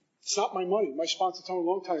 It's not my money. My sponsor told me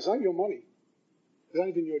a long time, it's not your money. It's not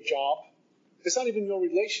even your job. It's not even your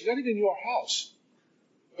relation. It's not even your house.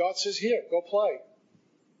 God says, here, go play.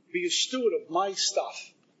 Be a steward of my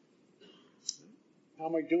stuff. How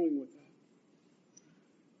am I doing with that?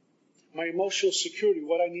 My emotional security,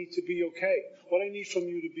 what I need to be okay. What I need from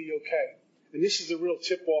you to be okay. And this is the real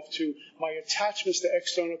tip-off to my attachments to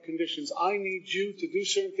external conditions. I need you to do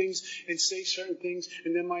certain things and say certain things,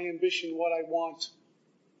 and then my ambition, what I want.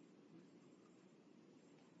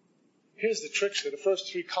 Here's the trickster. The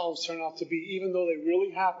first 3 columns turn out to be, even though they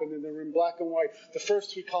really happened and they're in black and white, the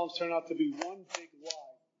first 3 columns turn out to be one big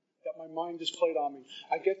lie that my mind has played on me.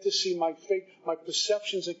 I get to see my fate, my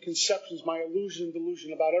perceptions and conceptions, my illusion and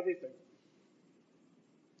delusion about everything.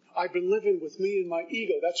 I've been living with me and my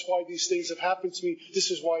ego. That's why these things have happened to me.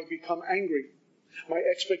 This is why I become angry. My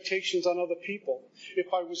expectations on other people.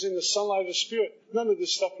 If I was in the sunlight of the Spirit, none of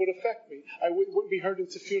this stuff would affect me. I wouldn't be hurt,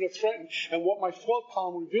 interfered, or threatened. And what my 4th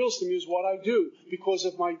column reveals to me is what I do because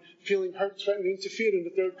of my feeling hurt, threatened, interfered in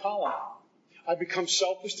the 3rd column. I become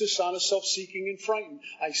selfish, dishonest, self-seeking, and frightened.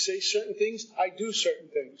 I say certain things. I do certain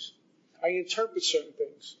things. I interpret certain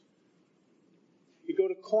things. You go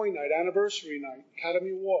to Coin Night, Anniversary Night,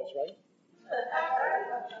 Academy Awards, right?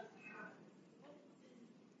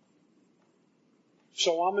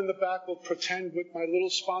 So I'm in the back, will pretend with my little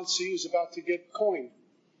sponsee who's about to get coin.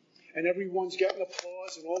 And everyone's getting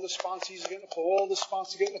applause, and all the sponsees are getting applause, all the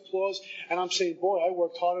sponsors are getting applause. And I'm saying, boy, I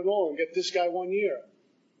worked hard at all and get this guy 1 year.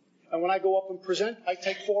 And when I go up and present, I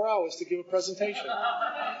take 4 hours to give a presentation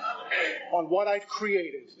on what I've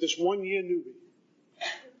created, this 1 year newbie.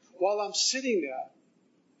 While I'm sitting there,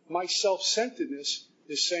 my self-centeredness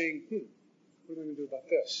is saying, what am I going to do about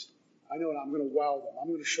this? I know I'm going to wow them. I'm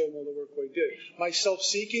going to show them all the work we did. My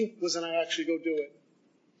self-seeking was when I actually go do it.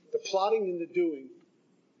 The plotting and the doing.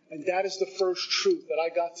 And that is the first truth that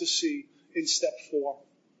I got to see in step 4.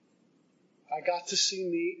 I got to see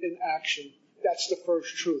me in action. That's the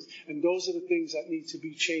first truth. And those are the things that need to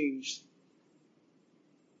be changed.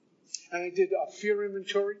 And I did a fear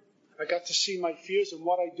inventory. I got to see my fears and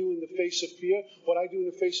what I do in the face of fear. What I do in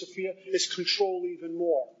the face of fear is control even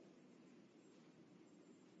more.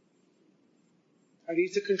 I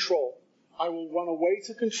need to control. I will run away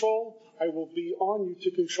to control. I will be on you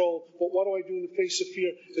to control. But what do I do in the face of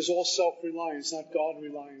fear is all self-reliance, not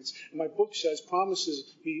God-reliance. And my book says,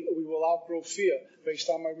 promises me we will outgrow fear based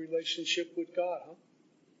on my relationship with God.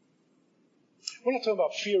 We're not talking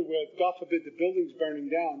about fear where, God forbid, the building's burning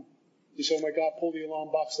down. You say, oh my God, pull the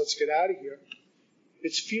alarm box, let's get out of here.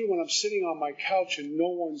 It's fear when I'm sitting on my couch and no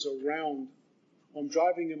one's around. or I'm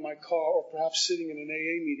driving in my car, or perhaps sitting in an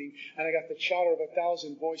AA meeting, and I got the chatter of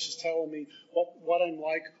 1,000 voices telling me what I'm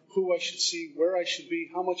like, who I should see, where I should be,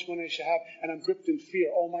 how much money I should have, and I'm gripped in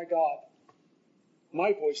fear. Oh my God.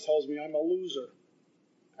 My voice tells me I'm a loser.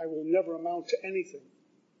 I will never amount to anything.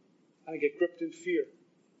 And I get gripped in fear.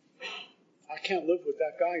 I can't live with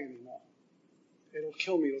that guy anymore. It'll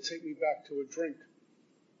kill me. It'll take me back to a drink.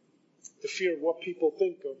 The fear of what people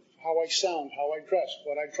think of, how I sound, how I dress,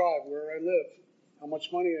 what I drive, where I live, how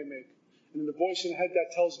much money I make. And the voice in the head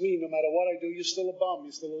that tells me, no matter what I do, you're still a bum,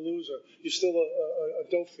 you're still a loser, you're still a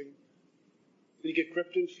dope fiend. And you get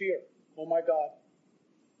gripped in fear. Oh my God.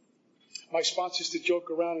 My sponsor used to joke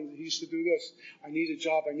around, and he used to do this. I need a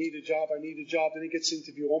job, I need a job, I need a job. Then he gets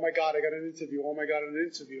interviewed. Oh my God, I got an interview. Oh my God, an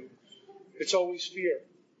interview. It's always fear.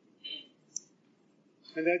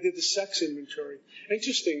 And then I did the sex inventory.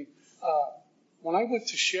 Interesting, when I went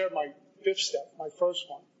to share my fifth step, my first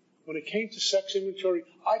one, when it came to sex inventory,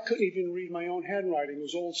 I couldn't even read my own handwriting. It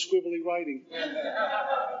was all squibbly writing.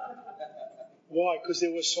 Why? Because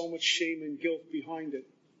there was so much shame and guilt behind it.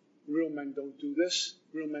 Real men don't do this.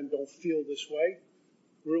 Real men don't feel this way.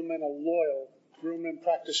 Real men are loyal. Real men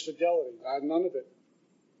practice fidelity. I have none of it.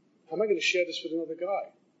 How am I going to share this with another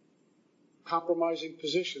guy? Compromising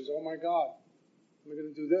positions. Oh my God. Am I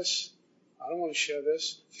going to do this? I don't want to share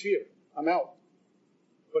this. Fear. I'm out.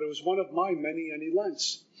 But it was one of my many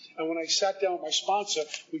lengths. And when I sat down with my sponsor,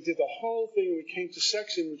 we did the whole thing, and we came to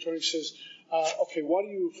sex inventory. He says, okay, what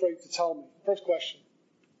are you afraid to tell me? First question.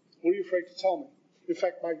 What are you afraid to tell me? In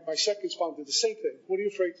fact, my second sponsor did the same thing. What are you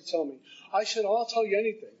afraid to tell me? I said, I'll tell you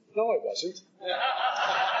anything. No, I wasn't.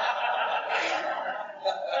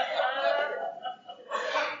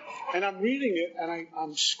 And I'm reading it, and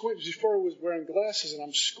I'm squinting. Before I was wearing glasses, and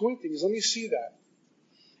I'm squinting. He says, let me see that.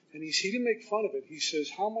 And he didn't make fun of it. He says,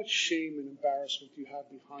 how much shame and embarrassment do you have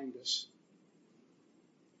behind this?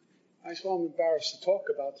 I said, well, I'm embarrassed to talk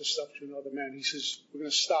about this stuff to another man. He says, we're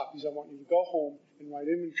going to stop. He says, I want you to go home and write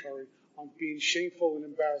inventory on being shameful and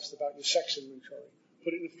embarrassed about your sex inventory.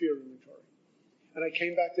 Put it in a fear inventory. And I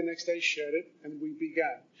came back the next day, shared it, and we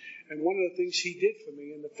began. And one of the things he did for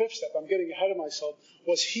me in the fifth step, I'm getting ahead of myself,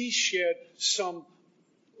 was he shared some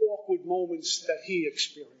awkward moments that he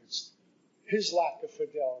experienced. His lack of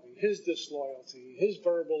fidelity, his disloyalty, his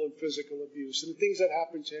verbal and physical abuse, and the things that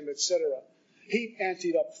happened to him, etc. He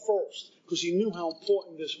anteed up first because he knew how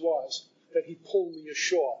important this was, that he pulled me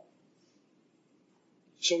ashore.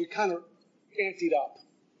 So he kind of anteed up.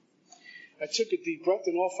 I took a deep breath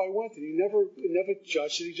and off I went. And he never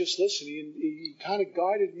judged it. He just listened. He kind of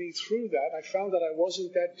guided me through that. I found that I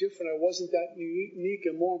wasn't that different. I wasn't that unique.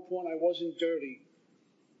 And more important, I wasn't dirty.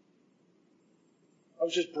 I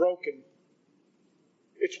was just broken.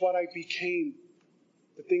 It's what I became.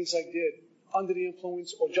 The things I did. Under the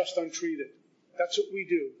influence or just untreated. That's what we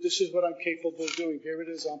do. This is what I'm capable of doing. Here it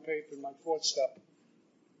is on paper in my fourth step.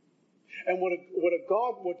 And what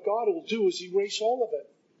God will do is erase all of it.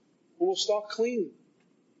 And we'll start clean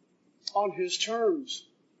on His terms,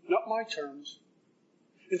 not my terms.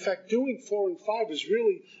 In fact, doing 4 and 5 is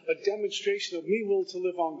really a demonstration of me willing to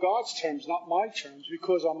live on God's terms, not my terms,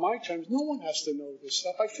 because on my terms, no one has to know this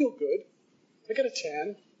stuff. I feel good. I got a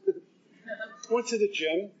tan. Went to the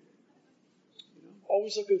gym.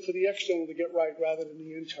 Always looking for the external to get right rather than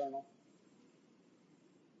the internal.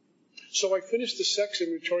 So I finished the sex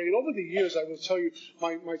inventory, and over the years, I will tell you,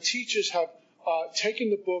 my teachers have taken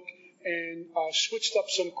the book and switched up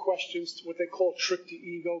some questions to what they call trick the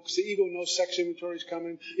ego, because the ego knows sex inventory is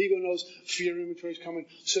coming, the ego knows fear inventory is coming.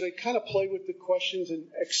 So they kind of play with the questions and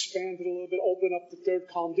expand it a little bit, open up the third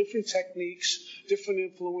column, different techniques, different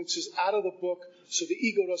influences out of the book, so the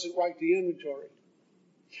ego doesn't write the inventory.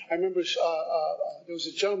 I remember there was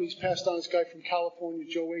a gentleman, he's passed on, this guy from California,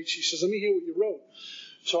 Joe H. He says, let me hear what you wrote.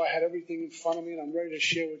 So I had everything in front of me, and I'm ready to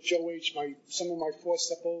share with Joe H. some of my fourth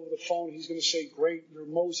step over the phone. He's going to say, great, you're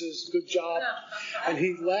Moses, good job. And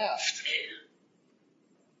he laughed.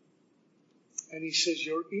 And he says,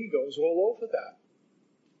 your ego's all over that.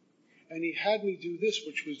 And he had me do this,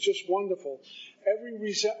 which was just wonderful. Every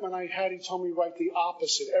resentment I had, he told me write the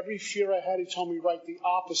opposite. Every fear I had, he told me write the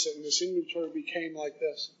opposite. And this inventory became like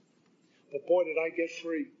this. But boy, did I get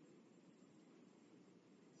free.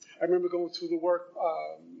 I remember going through the work,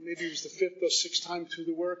 maybe it was the 5th or 6th time through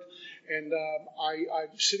the work, and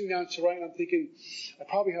I'm sitting down to write, and I'm thinking, I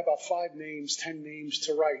probably have about 5 names, 10 names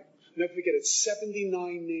to write. Never forget it,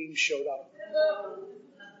 79 names showed up.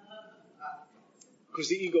 Because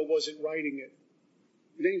the ego wasn't writing it.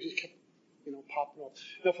 The names just kept, popping up.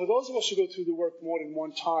 Now, for those of us who go through the work more than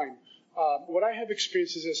one time, what I have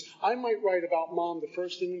experienced is this. I might write about mom, the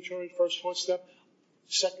first inventory, first fourth step.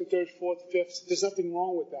 second, third, fourth, fifth. There's nothing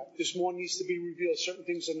wrong with that. There's more needs to be revealed. Certain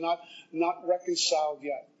things are not reconciled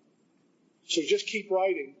yet. So just keep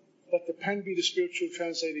writing. Let the pen be the spiritual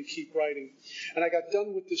translator and keep writing. And I got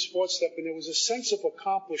done with this fourth step, and there was a sense of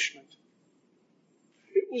accomplishment.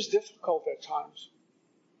 It was difficult at times,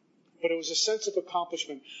 but it was a sense of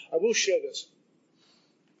accomplishment. I will share this.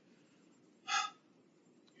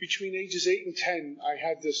 Between ages 8 and 10, I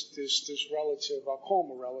had this relative, I'll call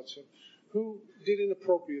him a relative, who did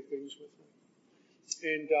inappropriate things with me.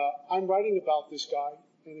 And I'm writing about this guy,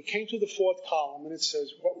 and it came to the fourth column, and it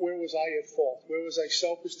says, where was I at fault? Where was I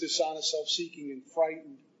selfish, dishonest, self-seeking, and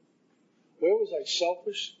frightened? Where was I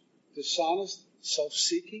selfish, dishonest,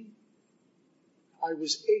 self-seeking? I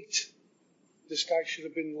was 8. This guy should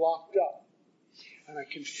have been locked up. And I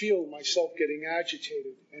can feel myself getting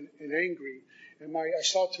agitated and angry. And I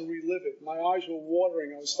start to relive it. My eyes were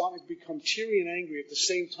watering. I was starting to become teary and angry at the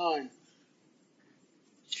same time.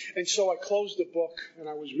 And so I closed the book, and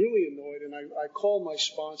I was really annoyed, and I called my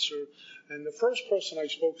sponsor, and the first person I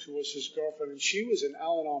spoke to was his girlfriend, and she was an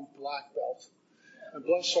al-anon black belt, and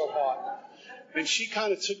bless her heart. And she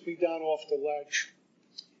kind of took me down off the ledge.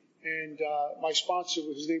 And my sponsor,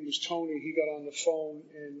 his name was Tony, he got on the phone,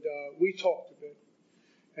 and we talked a bit.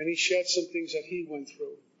 And he shared some things that he went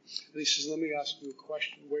through. And he says, let me ask you a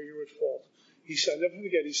question, where you're at fault. He said, I'll never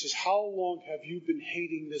forget, he says, how long have you been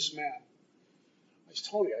hating this man? I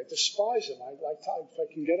said, Tony, I despise him. If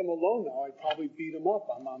I can get him alone now, I'd probably beat him up.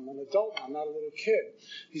 I'm an adult. I'm not a little kid.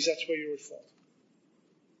 He says, that's where you're at fault.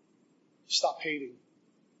 Stop hating.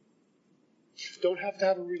 Don't have to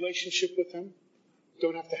have a relationship with him.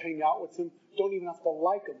 Don't have to hang out with him. Don't even have to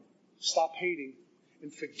like him. Stop hating.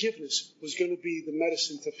 And forgiveness was going to be the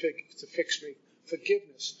medicine to fix me.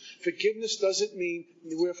 Forgiveness. Forgiveness doesn't mean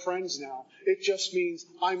we're friends now. It just means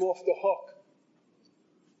I'm off the hook.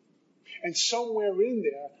 And somewhere in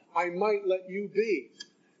there, I might let you be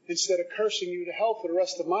instead of cursing you to hell for the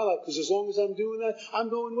rest of my life. Because as long as I'm doing that, I'm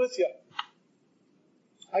going with you.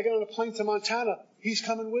 I got on a plane to Montana. He's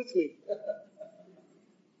coming with me.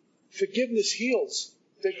 Forgiveness heals.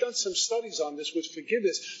 They've done some studies on this with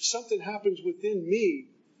forgiveness. Something happens within me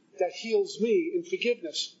that heals me in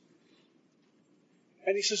forgiveness.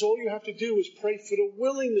 And he says, all you have to do is pray for the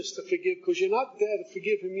willingness to forgive, because you're not there to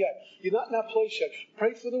forgive him yet. You're not in that place yet.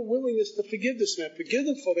 Pray for the willingness to forgive this man. Forgive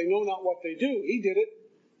them, for they know not what they do. He did it.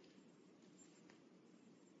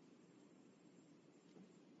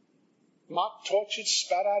 Mocked, tortured,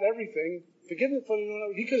 spat out everything. Forgive them, for they know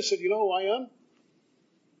not. He could have said, you know who I am?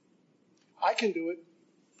 I can do it.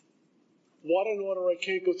 Water and order, I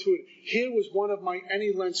can't go through it. Here was one of my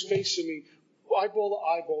any lens facing me, eyeball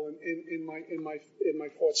to eyeball in my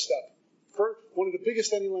fourth step. First, one of the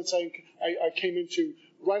biggest any lens I came into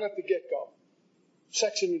right at the get-go.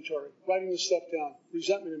 Sex inventory, writing this stuff down,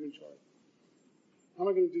 resentment inventory. How am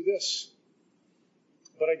I going to do this?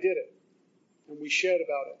 But I did it, and we shared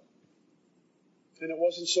about it. And it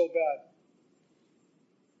wasn't so bad.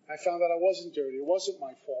 I found that I wasn't dirty. It wasn't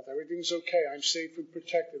my fault. Everything's okay. I'm safe and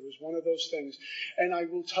protected. It was one of those things. And I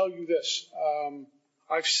will tell you this.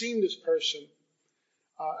 I've seen this person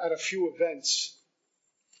at a few events.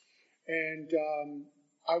 And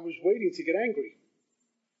I was waiting to get angry.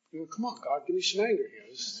 You know, come on, God, give me some anger here.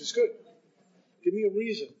 This is good. Give me a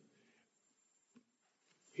reason.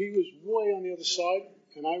 He was way on the other side,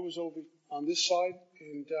 and I was over on this side.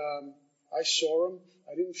 And I saw him.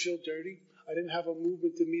 I didn't feel dirty. I didn't have a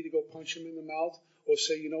movement in me to go punch him in the mouth or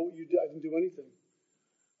say, you know what you did? I didn't do anything.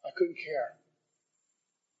 I couldn't care.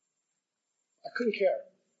 I couldn't care.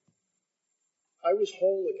 I was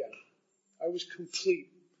whole again. I was complete.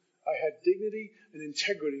 I had dignity and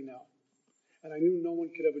integrity now. And I knew no one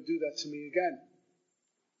could ever do that to me again.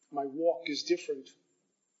 My walk is different.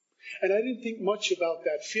 And I didn't think much about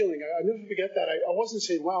that feeling. I never forget that. I wasn't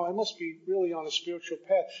saying, wow, I must be really on a spiritual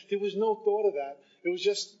path. There was no thought of that. It was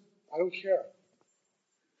just, I don't care.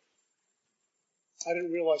 I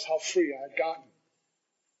didn't realize how free I had gotten.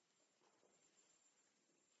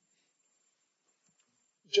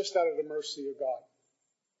 Just out of the mercy of God.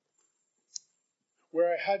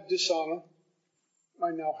 Where I had dishonor,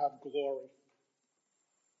 I now have glory.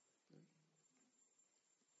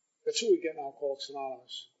 That's what we get in Alcoholics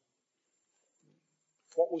Anonymous.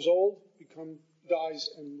 What was old dies,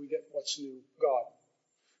 and we get what's new, God.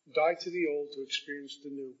 Die to the old to experience the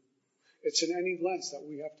new. It's in any lens that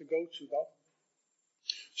we have to go to, though.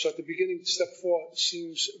 So at the beginning, step 4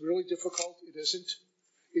 seems really difficult. It isn't.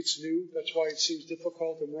 It's new. That's why it seems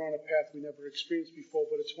difficult, and we're on a path we never experienced before,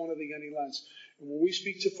 but it's one of the any lens. And when we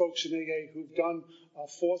speak to folks in AA who've done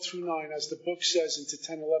 4 through 9, as the book says, into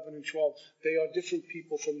 10, 11, and 12, they are different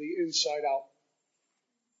people from the inside out.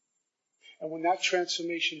 And when that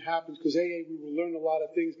transformation happens, because AA, we will learn a lot of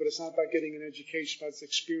things, but it's not about getting an education, but it's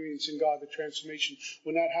experiencing God, the transformation.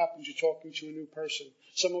 When that happens, you're talking to a new person.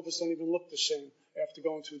 Some of us don't even look the same after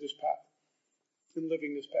going through this path and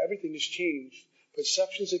living this path. Everything has changed.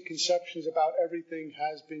 Perceptions and conceptions about everything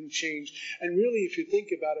has been changed. And really, if you think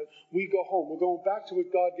about it, we go home. We're going back to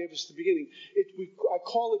what God gave us at the beginning. I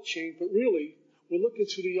call it change, but really, we're looking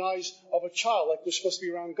through the eyes of a child, like we're supposed to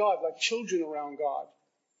be around God, like children around God,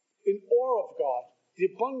 in awe of God,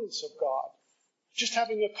 the abundance of God. Just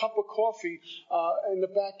having a cup of coffee in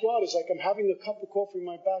the backyard is like I'm having a cup of coffee in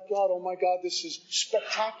my backyard. Oh my God, this is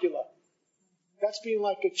spectacular. That's being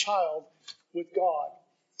like a child with God.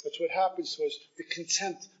 That's what happens to us. The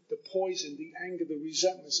contempt, the poison, the anger, the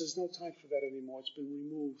resentments. There's no time for that anymore. It's been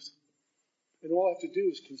removed. And all I have to do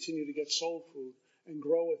is continue to get soul food and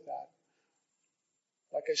grow with that.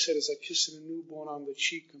 Like I said, it's like kissing a newborn on the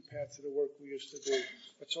cheek compared to the work we used to do.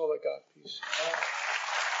 That's all I got. Peace.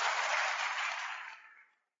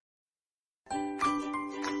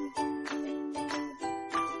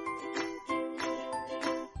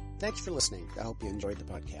 Thanks for listening. I hope you enjoyed the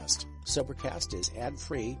podcast. Sobercast is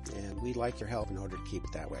ad-free, and we'd like your help in order to keep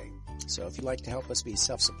it that way. So if you'd like to help us be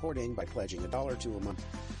self-supporting by pledging $1 or $2 a month,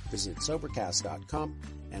 visit Sobercast.com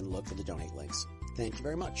and look for the donate links. Thank you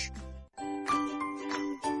very much.